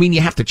 I mean,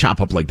 you have to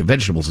chop up like the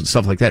vegetables and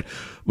stuff like that,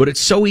 but it's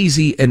so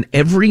easy. And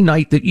every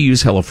night that you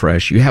use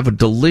HelloFresh, you have a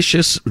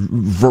delicious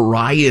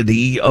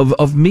variety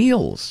of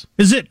meals.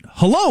 Is it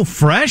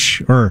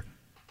HelloFresh or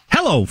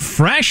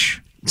HelloFresh?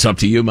 It's up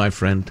to you, my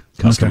friend.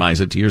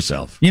 Customize it to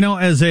yourself.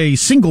 As a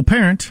single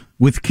parent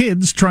with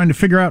kids trying to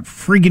figure out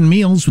friggin'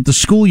 meals with the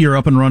school year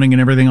up and running and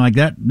everything like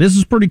that, this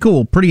is pretty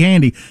cool, pretty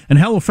handy. And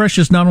HelloFresh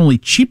is not only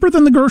cheaper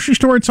than the grocery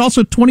store, it's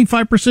also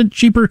 25%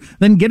 cheaper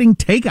than getting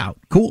takeout.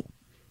 Cool.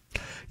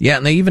 Yeah,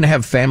 and they even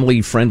have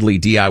family-friendly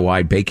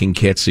DIY baking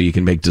kits so you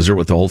can make dessert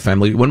with the whole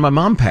family. When my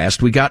mom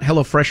passed, we got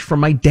HelloFresh from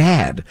my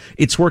dad.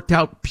 It's worked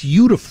out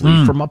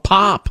beautifully for my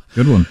pop.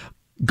 Good one.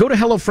 Go to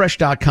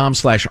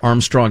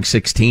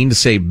HelloFresh.com/Armstrong16 to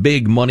save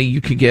big money.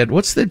 You can get,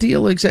 what's the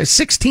deal exactly?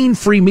 16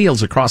 free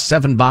meals across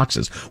 7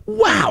 boxes.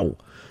 Wow!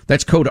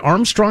 That's code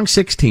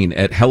Armstrong16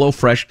 at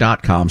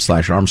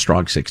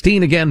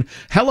HelloFresh.com/Armstrong16. Again,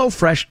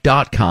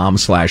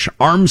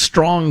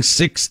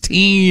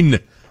 HelloFresh.com/Armstrong16.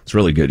 It's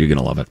really good. You're going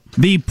to love it.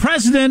 The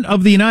President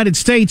of the United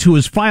States, who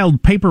has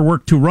filed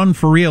paperwork to run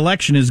for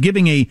re-election, is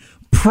giving a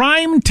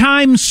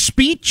primetime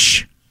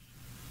speech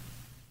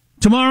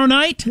tomorrow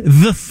night.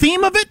 The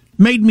theme of it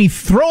made me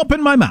throw up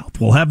in my mouth.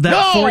 We'll have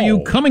that for you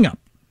coming up.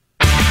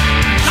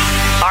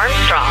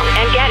 Armstrong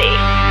and Getty.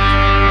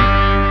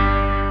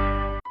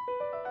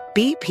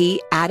 BP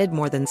added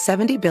more than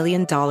 $70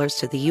 billion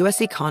to the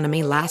U.S.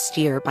 economy last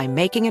year by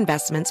making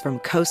investments from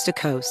coast to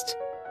coast.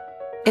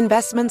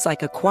 Investments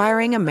like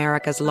acquiring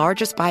America's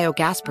largest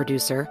biogas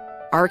producer,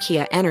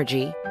 Archaea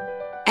Energy,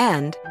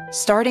 and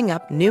starting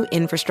up new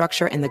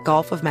infrastructure in the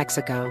Gulf of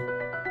Mexico.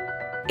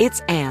 It's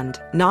and,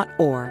 not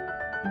or.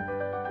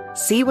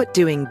 See what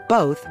doing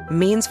both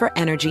means for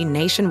energy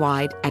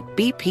nationwide at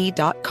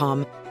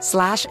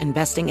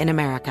bp.com/investing in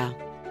America.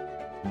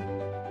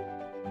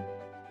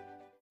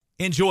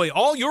 Enjoy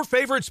all your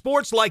favorite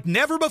sports like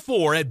never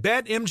before at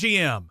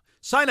BetMGM.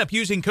 Sign up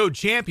using code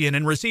CHAMPION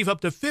and receive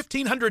up to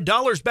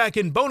 $1,500 back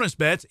in bonus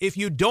bets if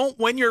you don't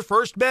win your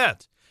first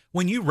bet.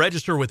 When you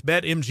register with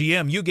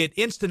BetMGM, you get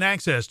instant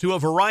access to a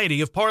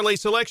variety of parlay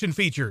selection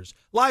features,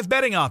 live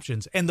betting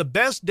options, and the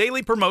best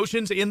daily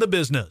promotions in the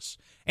business.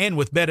 And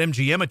with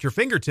BetMGM at your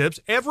fingertips,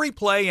 every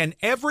play and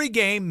every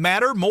game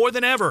matter more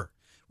than ever.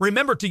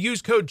 Remember to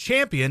use code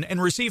CHAMPION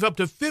and receive up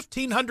to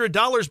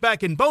 $1,500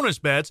 back in bonus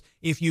bets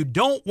if you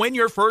don't win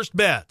your first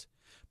bet.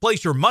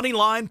 Place your money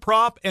line,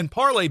 prop, and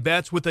parlay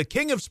bets with the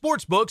king of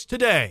sportsbooks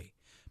today.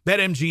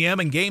 BetMGM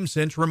and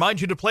GameSense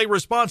remind you to play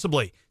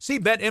responsibly. See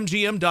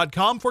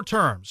BetMGM.com for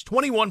terms.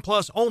 21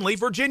 plus only,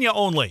 Virginia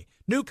only.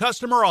 New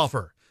customer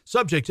offer.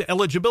 Subject to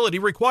eligibility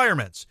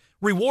requirements.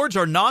 Rewards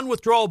are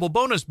non-withdrawable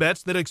bonus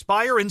bets that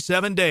expire in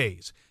 7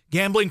 days.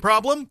 Gambling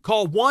problem?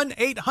 Call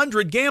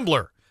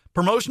 1-800-GAMBLER.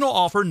 Promotional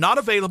offer not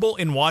available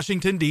in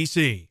Washington,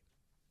 D.C.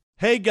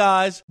 Hey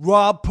guys,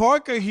 Rob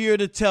Parker here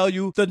to tell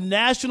you the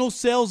national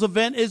sales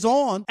event is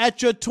on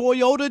at your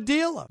Toyota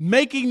dealer,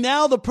 making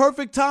now the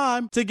perfect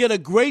time to get a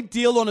great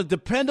deal on a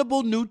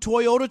dependable new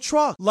Toyota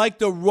truck like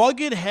the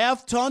rugged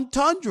half-ton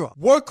Tundra.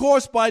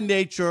 Workhorse by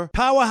nature,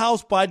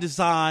 powerhouse by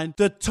design,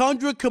 the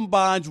Tundra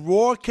combines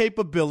raw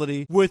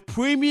capability with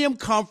premium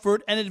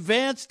comfort and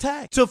advanced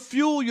tech to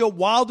fuel your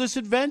wildest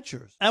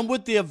adventures. And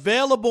with the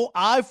available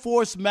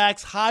iForce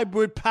Max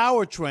hybrid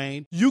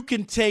powertrain, you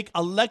can take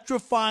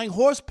electrifying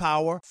horsepower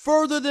power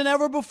further than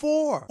ever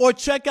before. Or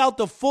check out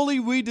the fully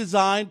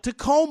redesigned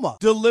Tacoma,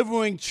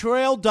 delivering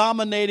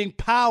trail-dominating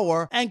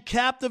power and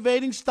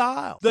captivating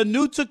style. The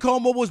new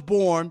Tacoma was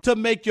born to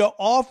make your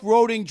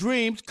off-roading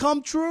dreams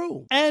come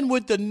true. And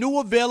with the new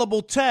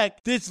available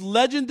tech, this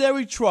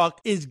legendary truck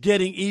is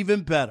getting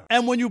even better.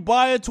 And when you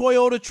buy a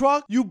Toyota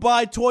truck, you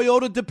buy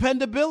Toyota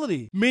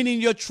dependability, meaning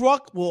your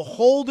truck will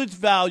hold its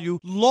value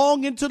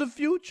long into the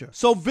future.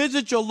 So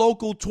visit your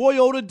local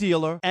Toyota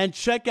dealer and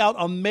check out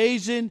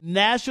amazing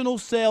national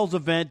sales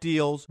event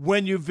deals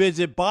when you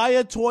visit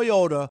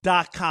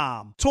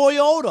buyatoyota.com.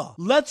 Toyota,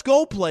 let's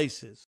go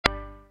places.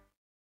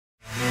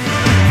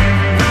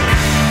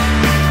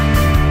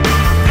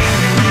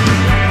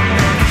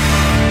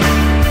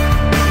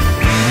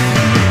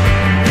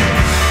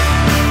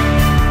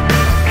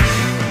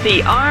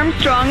 The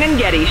Armstrong and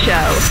Getty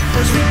Show.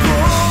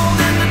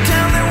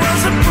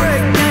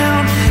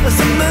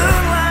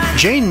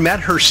 Jane met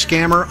her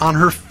scammer on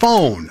her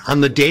phone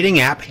on the dating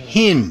app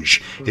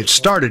Hinge. It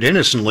started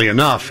innocently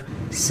enough.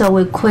 So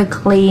we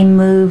quickly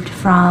moved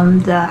from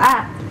the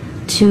app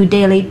to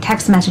daily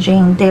text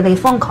messaging, daily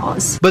phone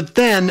calls. But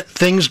then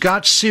things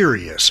got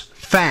serious,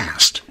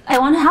 fast. I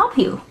want to help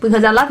you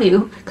because I love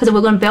you, because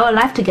we're going to build a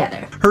life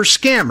together. Her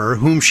scammer,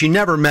 whom she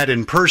never met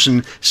in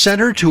person,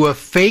 sent her to a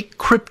fake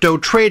crypto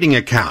trading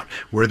account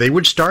where they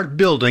would start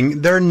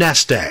building their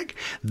nest egg.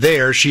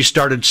 There she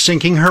started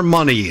sinking her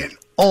money in.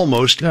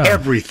 Almost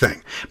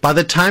everything. By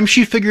the time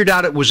she figured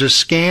out it was a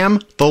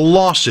scam, the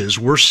losses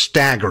were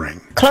staggering.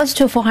 Close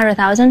to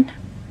 400,000.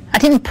 I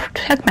didn't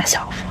protect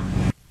myself.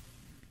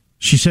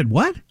 She said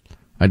what?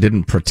 I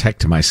didn't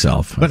protect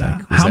myself. But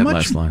how much?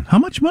 Last line. How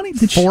much money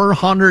did she?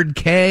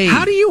 $400K.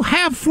 How do you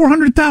have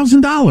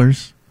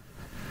 $400,000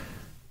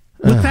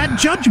 with that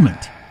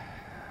judgment?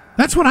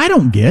 That's what I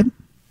don't get.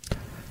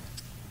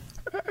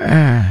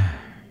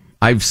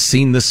 I've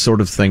seen this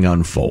sort of thing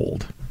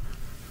unfold.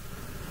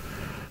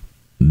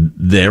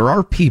 There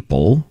are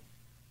people,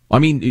 I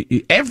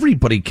mean,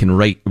 everybody can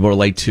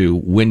relate to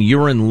when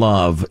you're in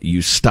love,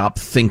 you stop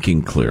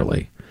thinking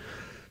clearly.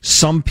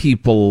 Some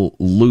people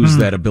lose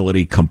that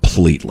ability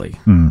completely.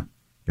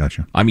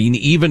 Gotcha. I mean,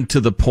 even to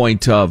the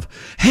point of,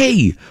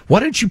 hey, why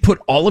don't you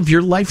put all of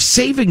your life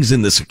savings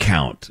in this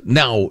account?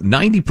 Now,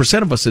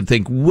 90% of us would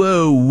think,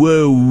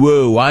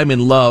 whoa, I'm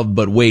in love,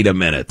 but wait a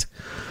minute.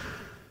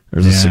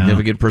 There's a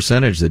significant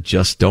percentage that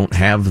just don't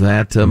have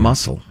that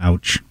muscle.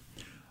 Ouch.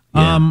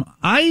 Yeah.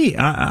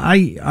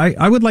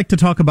 I would like to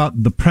talk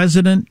about the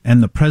president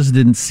and the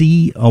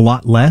presidency a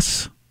lot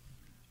less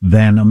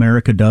than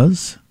America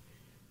does.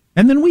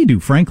 And then we do,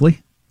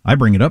 frankly. I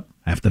bring it up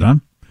half the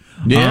time.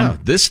 Yeah,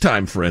 this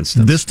time, for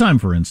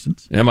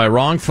instance. Am I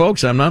wrong,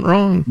 folks? I'm not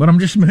wrong. But I'm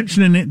just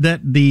mentioning it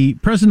that the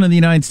president of the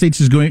United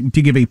States is going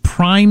to give a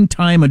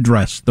primetime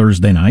address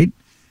Thursday night.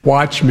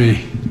 Watch me.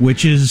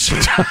 Which is...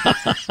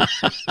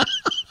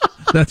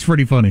 That's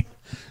pretty funny.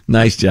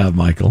 Nice job,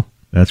 Michael.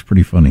 That's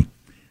pretty funny.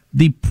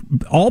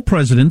 All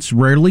presidents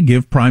rarely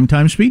give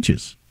primetime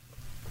speeches.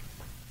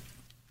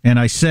 And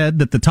I said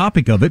that the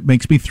topic of it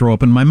makes me throw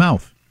up in my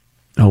mouth.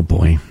 Oh,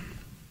 boy.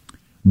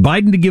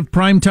 Biden to give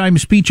primetime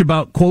speech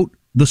about, quote,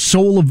 the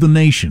soul of the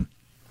nation.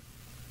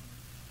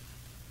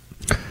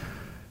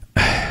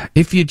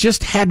 If you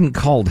just hadn't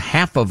called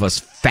half of us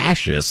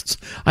fascists,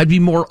 I'd be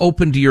more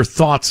open to your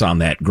thoughts on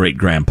that,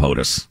 great-grand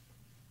POTUS.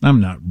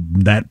 I'm not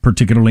that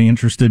particularly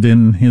interested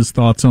in his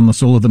thoughts on the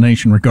soul of the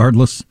nation,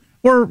 regardless.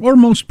 Or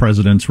most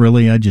presidents,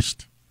 really. I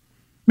just...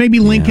 Maybe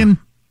Lincoln,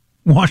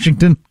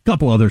 Washington, a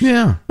couple others.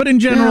 Yeah. But in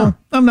general,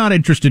 I'm not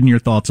interested in your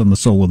thoughts on the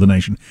soul of the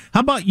nation.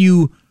 How about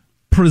you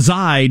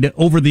preside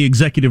over the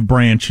executive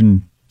branch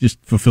and just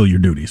fulfill your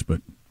duties?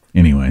 But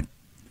anyway.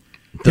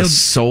 The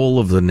soul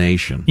of the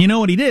nation. You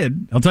know what he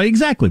did? I'll tell you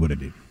exactly what he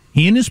did.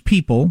 He and his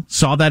people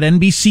saw that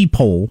NBC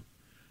poll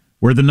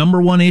where the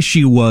number one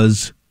issue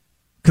was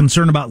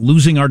concern about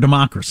losing our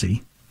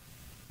democracy.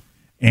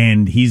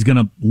 And he's going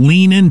to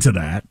lean into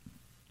that.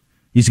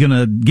 He's going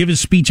to give his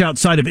speech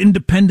outside of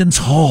Independence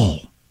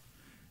Hall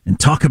and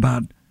talk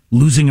about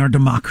losing our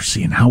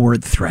democracy and how we're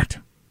at threat.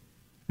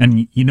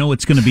 And you know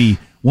it's going to be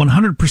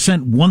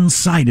 100%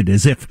 one-sided,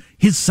 as if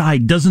his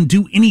side doesn't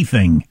do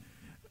anything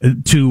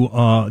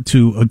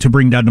to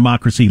bring down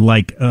democracy,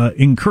 like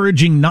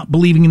encouraging not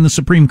believing in the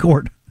Supreme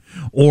Court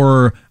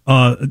or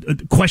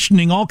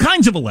questioning all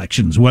kinds of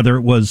elections, whether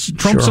it was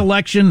Trump's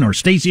election or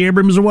Stacey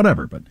Abrams or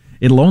whatever. But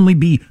it'll only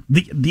be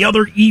the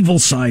other evil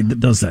side that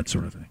does that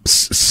sort of thing.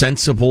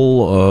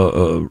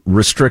 Sensible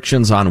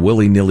restrictions on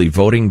willy-nilly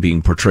voting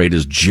being portrayed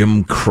as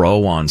Jim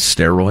Crow on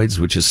steroids,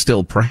 which is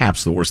still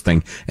perhaps the worst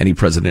thing any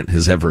president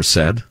has ever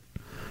said.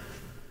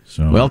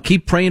 So, well,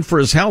 keep praying for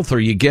his health, or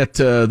you get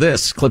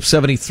this. Clip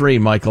 73,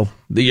 Michael.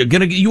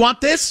 You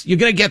want this? You're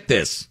gonna get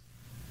this.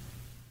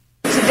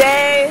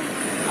 Today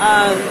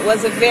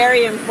was a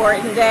very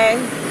important day,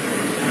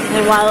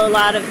 and while a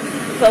lot of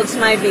folks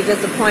might be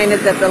disappointed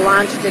that the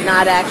launch did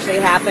not actually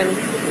happen,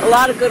 a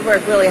lot of good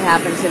work really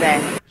happened today.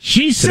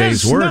 She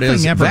says Today's word nothing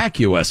is ever.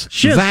 vacuous.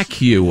 She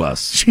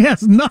vacuous. She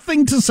has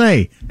nothing to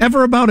say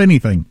ever about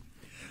anything.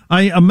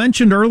 I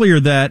mentioned earlier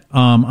that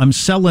I'm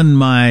selling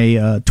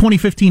my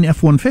 2015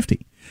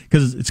 F-150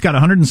 because it's got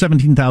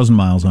 117,000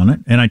 miles on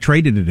it, and I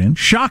traded it in.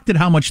 Shocked at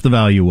how much the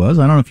value was.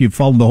 I don't know if you've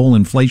followed the whole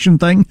inflation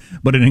thing,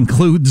 but it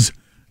includes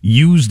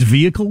used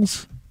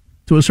vehicles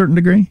to a certain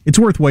degree. It's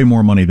worth way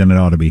more money than it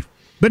ought to be.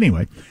 But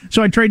anyway,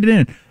 so I traded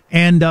it in,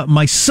 and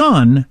my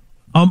son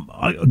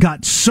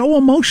got so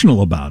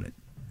emotional about it,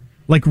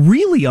 like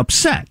really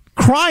upset,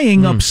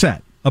 crying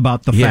upset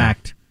about the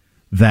fact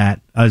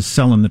that I was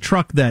selling the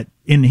truck that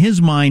in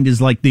his mind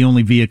is like the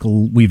only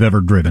vehicle we've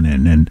ever driven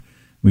in, and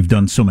we've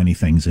done so many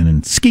things in,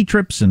 and ski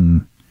trips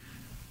and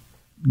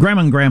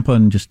grandma and grandpa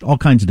and just all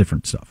kinds of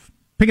different stuff.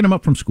 Picking him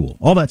up from school,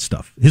 all that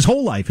stuff. His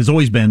whole life has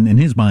always been, in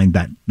his mind,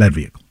 that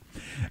vehicle.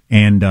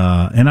 And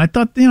I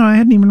thought, I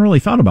hadn't even really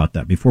thought about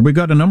that before. We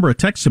got a number of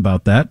texts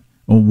about that.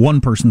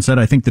 One person said,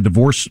 I think the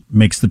divorce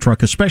makes the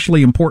truck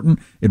especially important.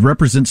 It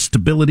represents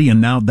stability,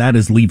 and now that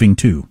is leaving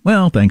too.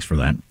 Well, thanks for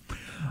that.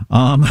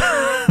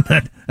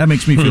 That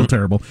makes me feel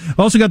terrible.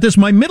 I also got this.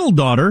 My middle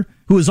daughter,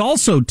 who is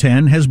also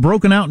 10, has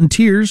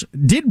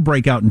did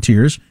break out in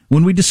tears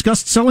when we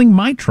discussed selling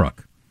my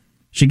truck.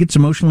 She gets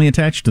emotionally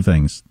attached to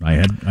things.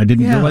 I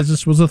didn't realize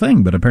this was a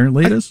thing, but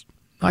apparently it is.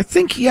 I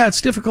think,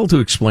 it's difficult to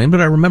explain, but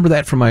I remember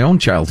that from my own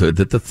childhood,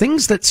 that the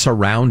things that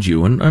surround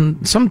you,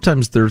 and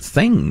sometimes they're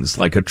things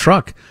like a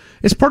truck,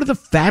 it's part of the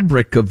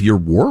fabric of your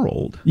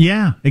world.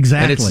 Yeah,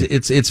 exactly. And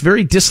it's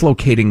very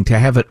dislocating to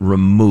have it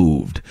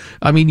removed.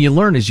 I mean, you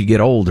learn as you get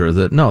older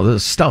that, the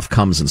stuff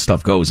comes and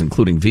stuff goes,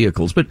 including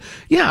vehicles. But,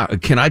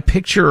 can I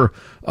picture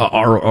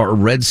our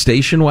red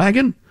station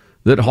wagon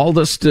that hauled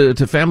us to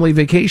family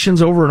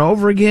vacations over and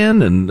over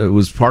again, and it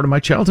was part of my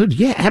childhood?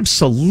 Yeah,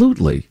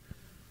 absolutely.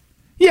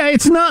 Yeah,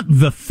 it's not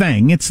the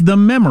thing. It's the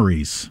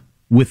memories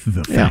with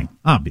the thing,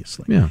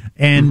 obviously. Yeah.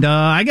 And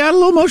I got a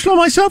little emotional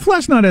myself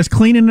last night. I was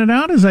cleaning it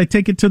out as I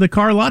take it to the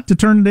car lot to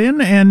turn it in,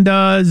 and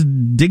was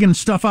digging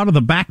stuff out of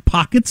the back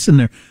pockets,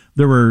 and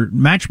there were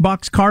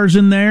Matchbox cars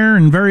in there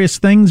and various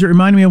things that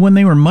reminded me of when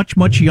they were much,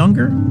 much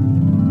younger.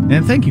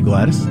 And thank you,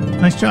 Gladys.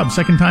 Nice job.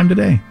 Second time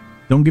today.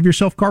 Don't give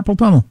yourself carpal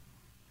tunnel.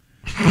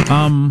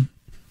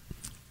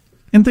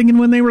 And thinking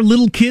when they were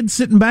little kids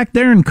sitting back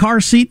there in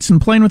car seats and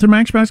playing with their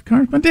Matchbox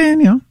cars. But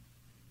then,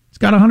 it's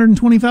got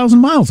 120,000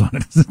 miles on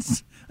it.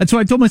 That's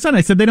why I told my son.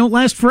 I said, they don't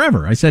last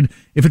forever. I said,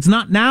 if it's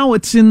not now,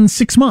 it's in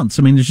 6 months.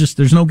 I mean,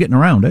 there's no getting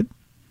around it.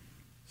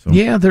 So.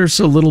 Yeah, there's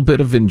a little bit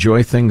of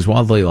enjoy things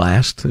while they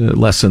last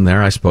lesson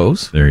there, I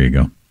suppose. There you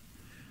go.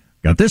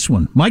 Got this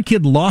one. My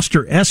kid lost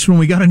her S when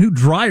we got a new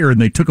dryer and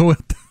they took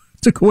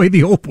away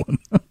the old one.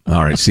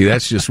 All right, see,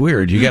 that's just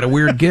weird. You got a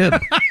weird kid.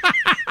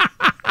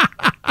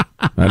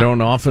 I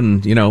don't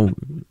often,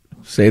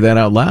 say that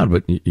out loud,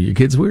 but your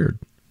kid's weird.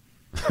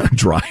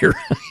 Dryer.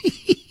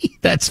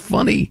 That's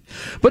funny.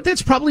 But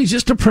that's probably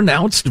just a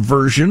pronounced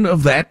version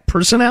of that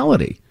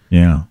personality.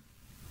 Yeah.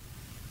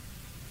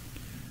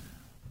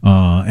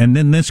 And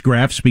then this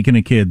graph, speaking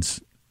of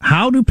kids,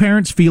 how do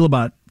parents feel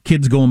about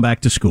kids going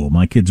back to school?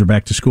 My kids are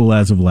back to school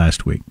as of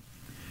last week.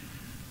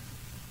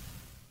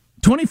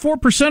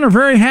 24% are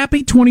very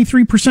happy,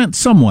 23%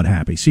 somewhat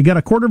happy. So you got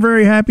a quarter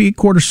very happy, a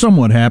quarter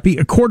somewhat happy,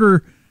 a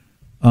quarter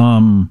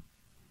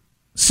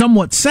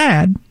somewhat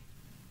sad,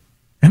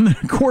 and then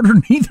a quarter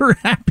neither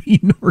happy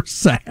nor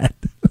sad.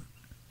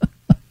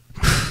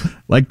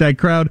 Like that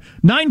crowd.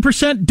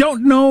 9%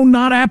 don't know,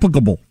 not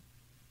applicable.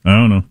 I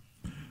don't know.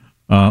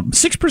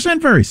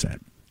 6% very sad.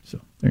 So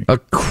a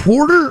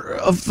quarter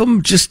of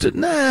them just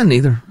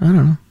neither. I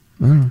don't know.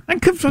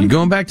 You're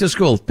going back to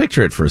school.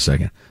 Picture it for a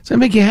second. Does that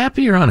make you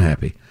happy or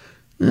unhappy?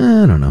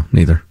 I don't know.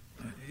 Neither.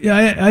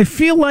 Yeah, I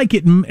feel like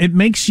it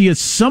makes you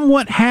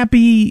somewhat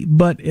happy,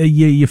 but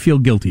you feel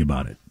guilty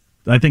about it.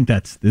 I think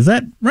is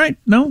that right?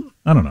 No?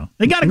 I don't know.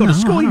 They got to go to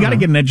school. You got to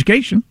get an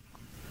education.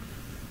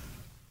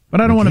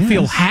 But I don't want to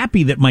feel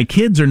happy that my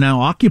kids are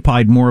now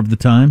occupied more of the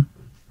time.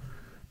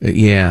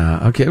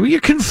 Yeah, okay. Well,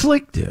 you're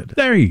conflicted.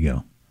 There you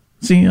go.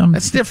 See,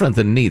 that's different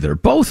than neither.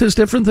 Both is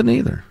different than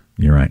neither.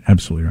 You're right.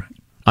 Absolutely right.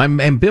 I'm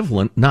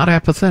ambivalent, not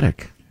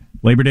apathetic.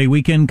 Labor Day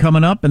weekend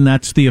coming up, and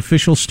that's the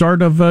official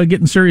start of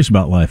getting serious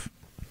about life.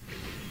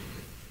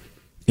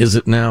 Is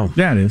it now?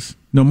 Yeah, it is.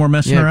 No more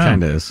messing around. Yeah, it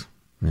kind of is.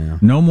 Yeah.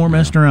 No more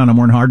messing around. I'm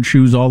wearing hard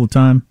shoes all the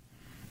time.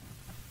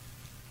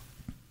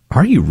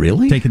 Are you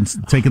really?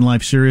 Taking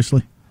life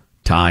seriously.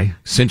 Tie.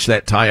 Cinch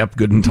that tie up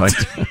good and tight.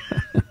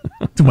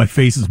 Till my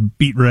face is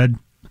beet red.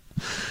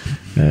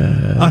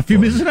 If you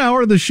miss an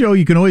hour of the show,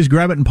 you can always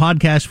grab it in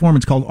podcast form.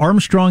 It's called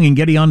Armstrong and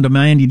Getty On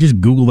Demand. You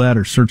just Google that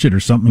or search it or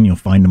something, you'll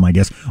find them, I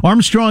guess.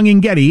 Armstrong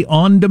and Getty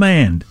On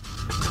Demand.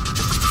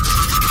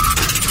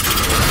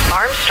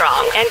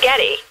 Armstrong and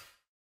Getty.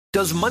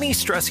 Does money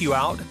stress you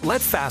out?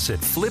 Let Facet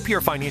flip your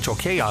financial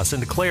chaos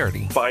into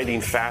clarity. Finding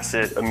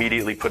Facet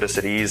immediately put us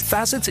at ease.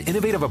 Facet's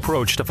innovative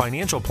approach to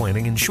financial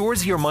planning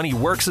ensures your money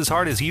works as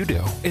hard as you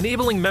do,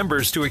 enabling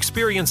members to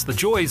experience the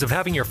joys of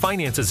having your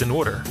finances in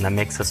order. And that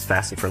makes us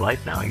Facet for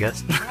life now, I guess.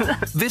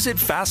 Visit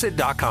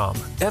Facet.com,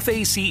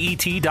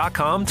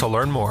 FACET.com to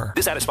learn more.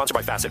 This ad is sponsored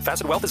by Facet.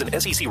 Facet Wealth is an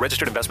SEC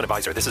registered investment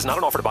advisor. This is not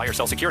an offer to buy or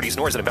sell securities,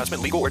 nor is it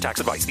investment, legal, or tax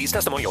advice. These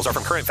testimonials are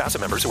from current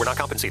Facet members who are not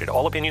compensated.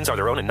 All opinions are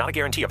their own and not a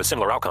guarantee of a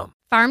similar outcome.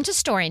 Farm to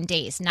store in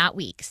days, not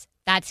weeks.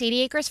 That's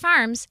 80 Acres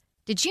Farms.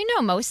 Did you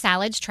know most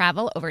salads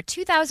travel over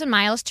 2,000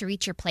 miles to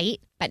reach your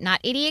plate? But not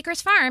 80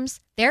 Acres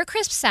Farms. Their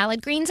crisp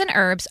salad greens and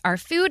herbs are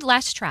food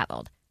less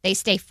traveled. They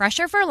stay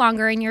fresher for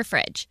longer in your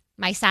fridge.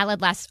 My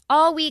salad lasts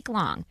all week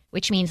long,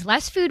 which means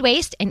less food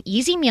waste and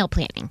easy meal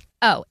planning.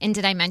 Oh, and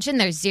did I mention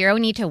there's zero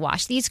need to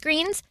wash these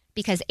greens?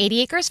 Because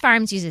 80 Acres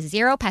Farms uses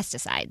zero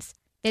pesticides.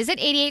 Visit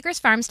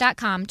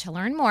 80acresfarms.com to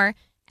learn more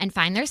and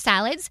find their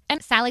salads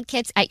and salad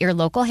kits at your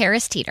local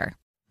Harris Teeter.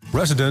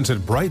 Residents at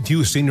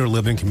Brightview Senior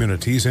Living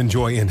Communities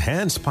enjoy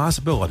enhanced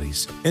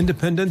possibilities,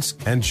 independence,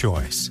 and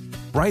choice.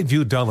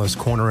 Brightview Dulles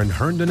Corner in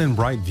Herndon and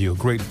Brightview,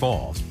 Great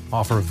Falls,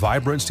 offer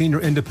vibrant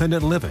senior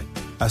independent living,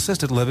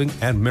 assisted living,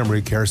 and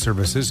memory care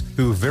services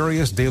through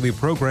various daily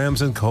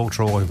programs and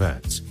cultural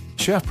events.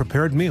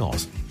 Chef-prepared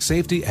meals,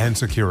 safety and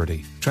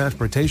security,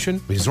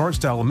 transportation,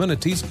 resort-style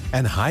amenities,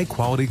 and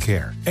high-quality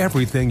care.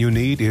 Everything you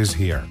need is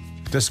here.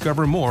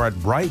 Discover more at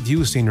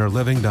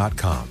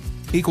brightviewseniorliving.com.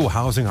 Equal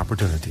housing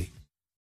opportunity.